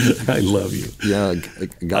 I love you. Yeah,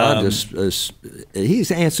 God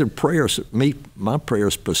He's answered prayers, my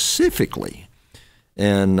prayers specifically.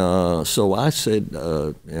 And so I said,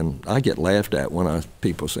 and I get laughed at when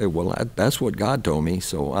people say, well, that's what God told me,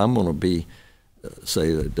 so I'm going to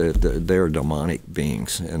say that they're demonic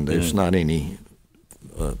beings, and there's not any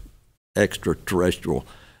extraterrestrial,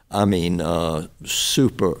 not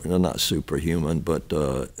superhuman, but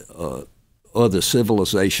other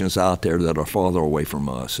civilizations out there that are farther away from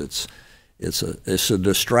us. It's a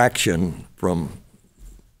distraction from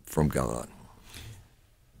God.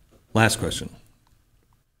 Last question.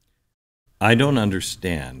 I don't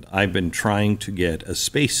understand. I've been trying to get a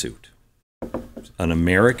spacesuit, an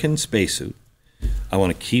American spacesuit. I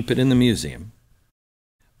want to keep it in the museum.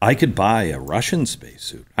 I could buy a Russian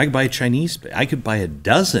spacesuit. I could buy a Chinese space. I could buy a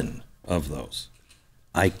dozen of those.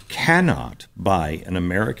 I cannot buy an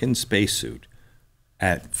American spacesuit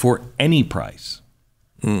for any price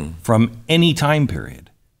from any time period.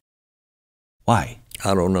 Why?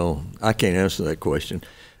 I don't know. I can't answer that question.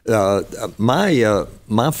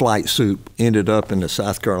 My flight suit ended up in the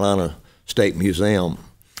South Carolina State Museum.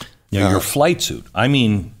 Yeah, your flight suit. I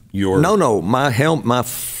mean, my helmet,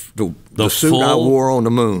 the suit I wore on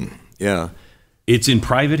the moon. Yeah, it's in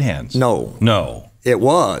private hands. No, it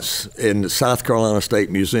was in the South Carolina State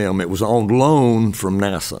Museum. It was on loan from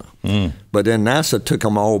NASA, but then NASA took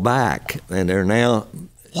them all back, and they're now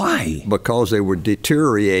Why? Because they were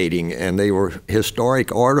deteriorating and they were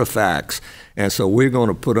historic artifacts. And so we're going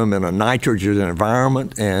to put them in a nitrogen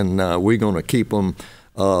environment, and we're going to keep them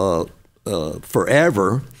forever.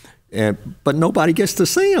 But nobody gets to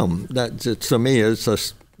see them. That, to me, is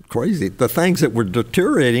just crazy. The things that were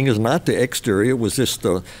deteriorating is not the exterior; it was just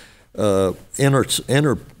the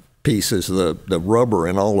inner pieces, the rubber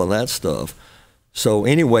and all of that stuff. So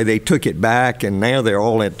anyway, they took it back, and now they're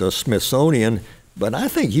all at the Smithsonian. But I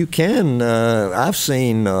think you can. I've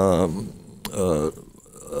seen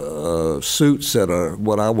suits that are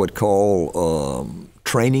what I would call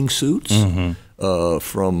training suits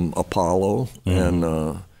from Apollo, and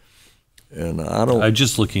I don't. I'm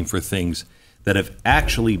just looking for things that have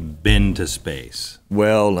actually been to space.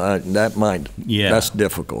 Well, that might. Yeah. That's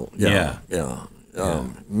difficult. Yeah. I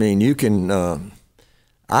mean, you can.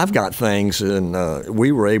 I've got things, and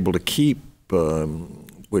we were able to keep.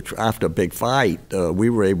 Which after a big fight, we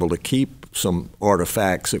were able to keep some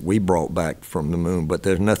artifacts that we brought back from the moon, but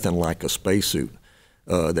there's nothing like a spacesuit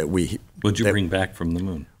that we. What'd you bring back from the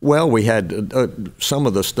moon? Well, we had some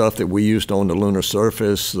of the stuff that we used on the lunar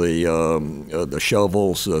surface, the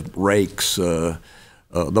shovels, the rakes,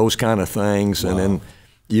 those kind of things, and then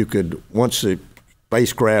you could, once the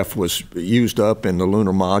spacecraft was used up in the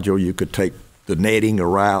lunar module, you could take the netting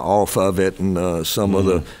off of it and some of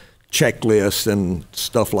the checklists and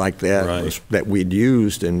stuff like that that we'd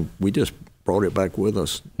used, and we just brought it back with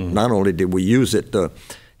us. Not only did we use it to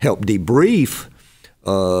help debrief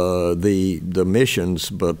the missions,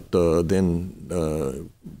 but then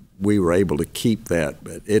we were able to keep that.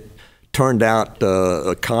 But it turned out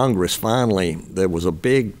Congress finally, there was a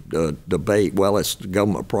big debate. Well, it's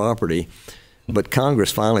government property, but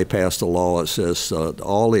Congress finally passed a law that says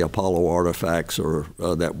all the Apollo artifacts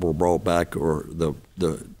that were brought back, or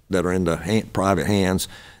that are in the private hands,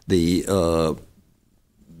 the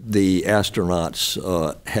astronauts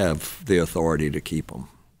have the authority to keep them.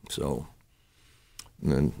 So,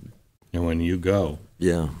 and when you go,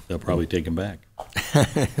 they'll probably take them back.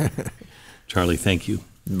 Charlie, thank you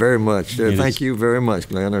very much. Thank you very much,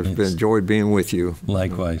 Glenn. It's been enjoyed being with you.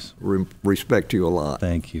 Likewise. Respect you a lot.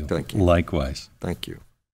 Thank you. Thank you. Likewise. Thank you.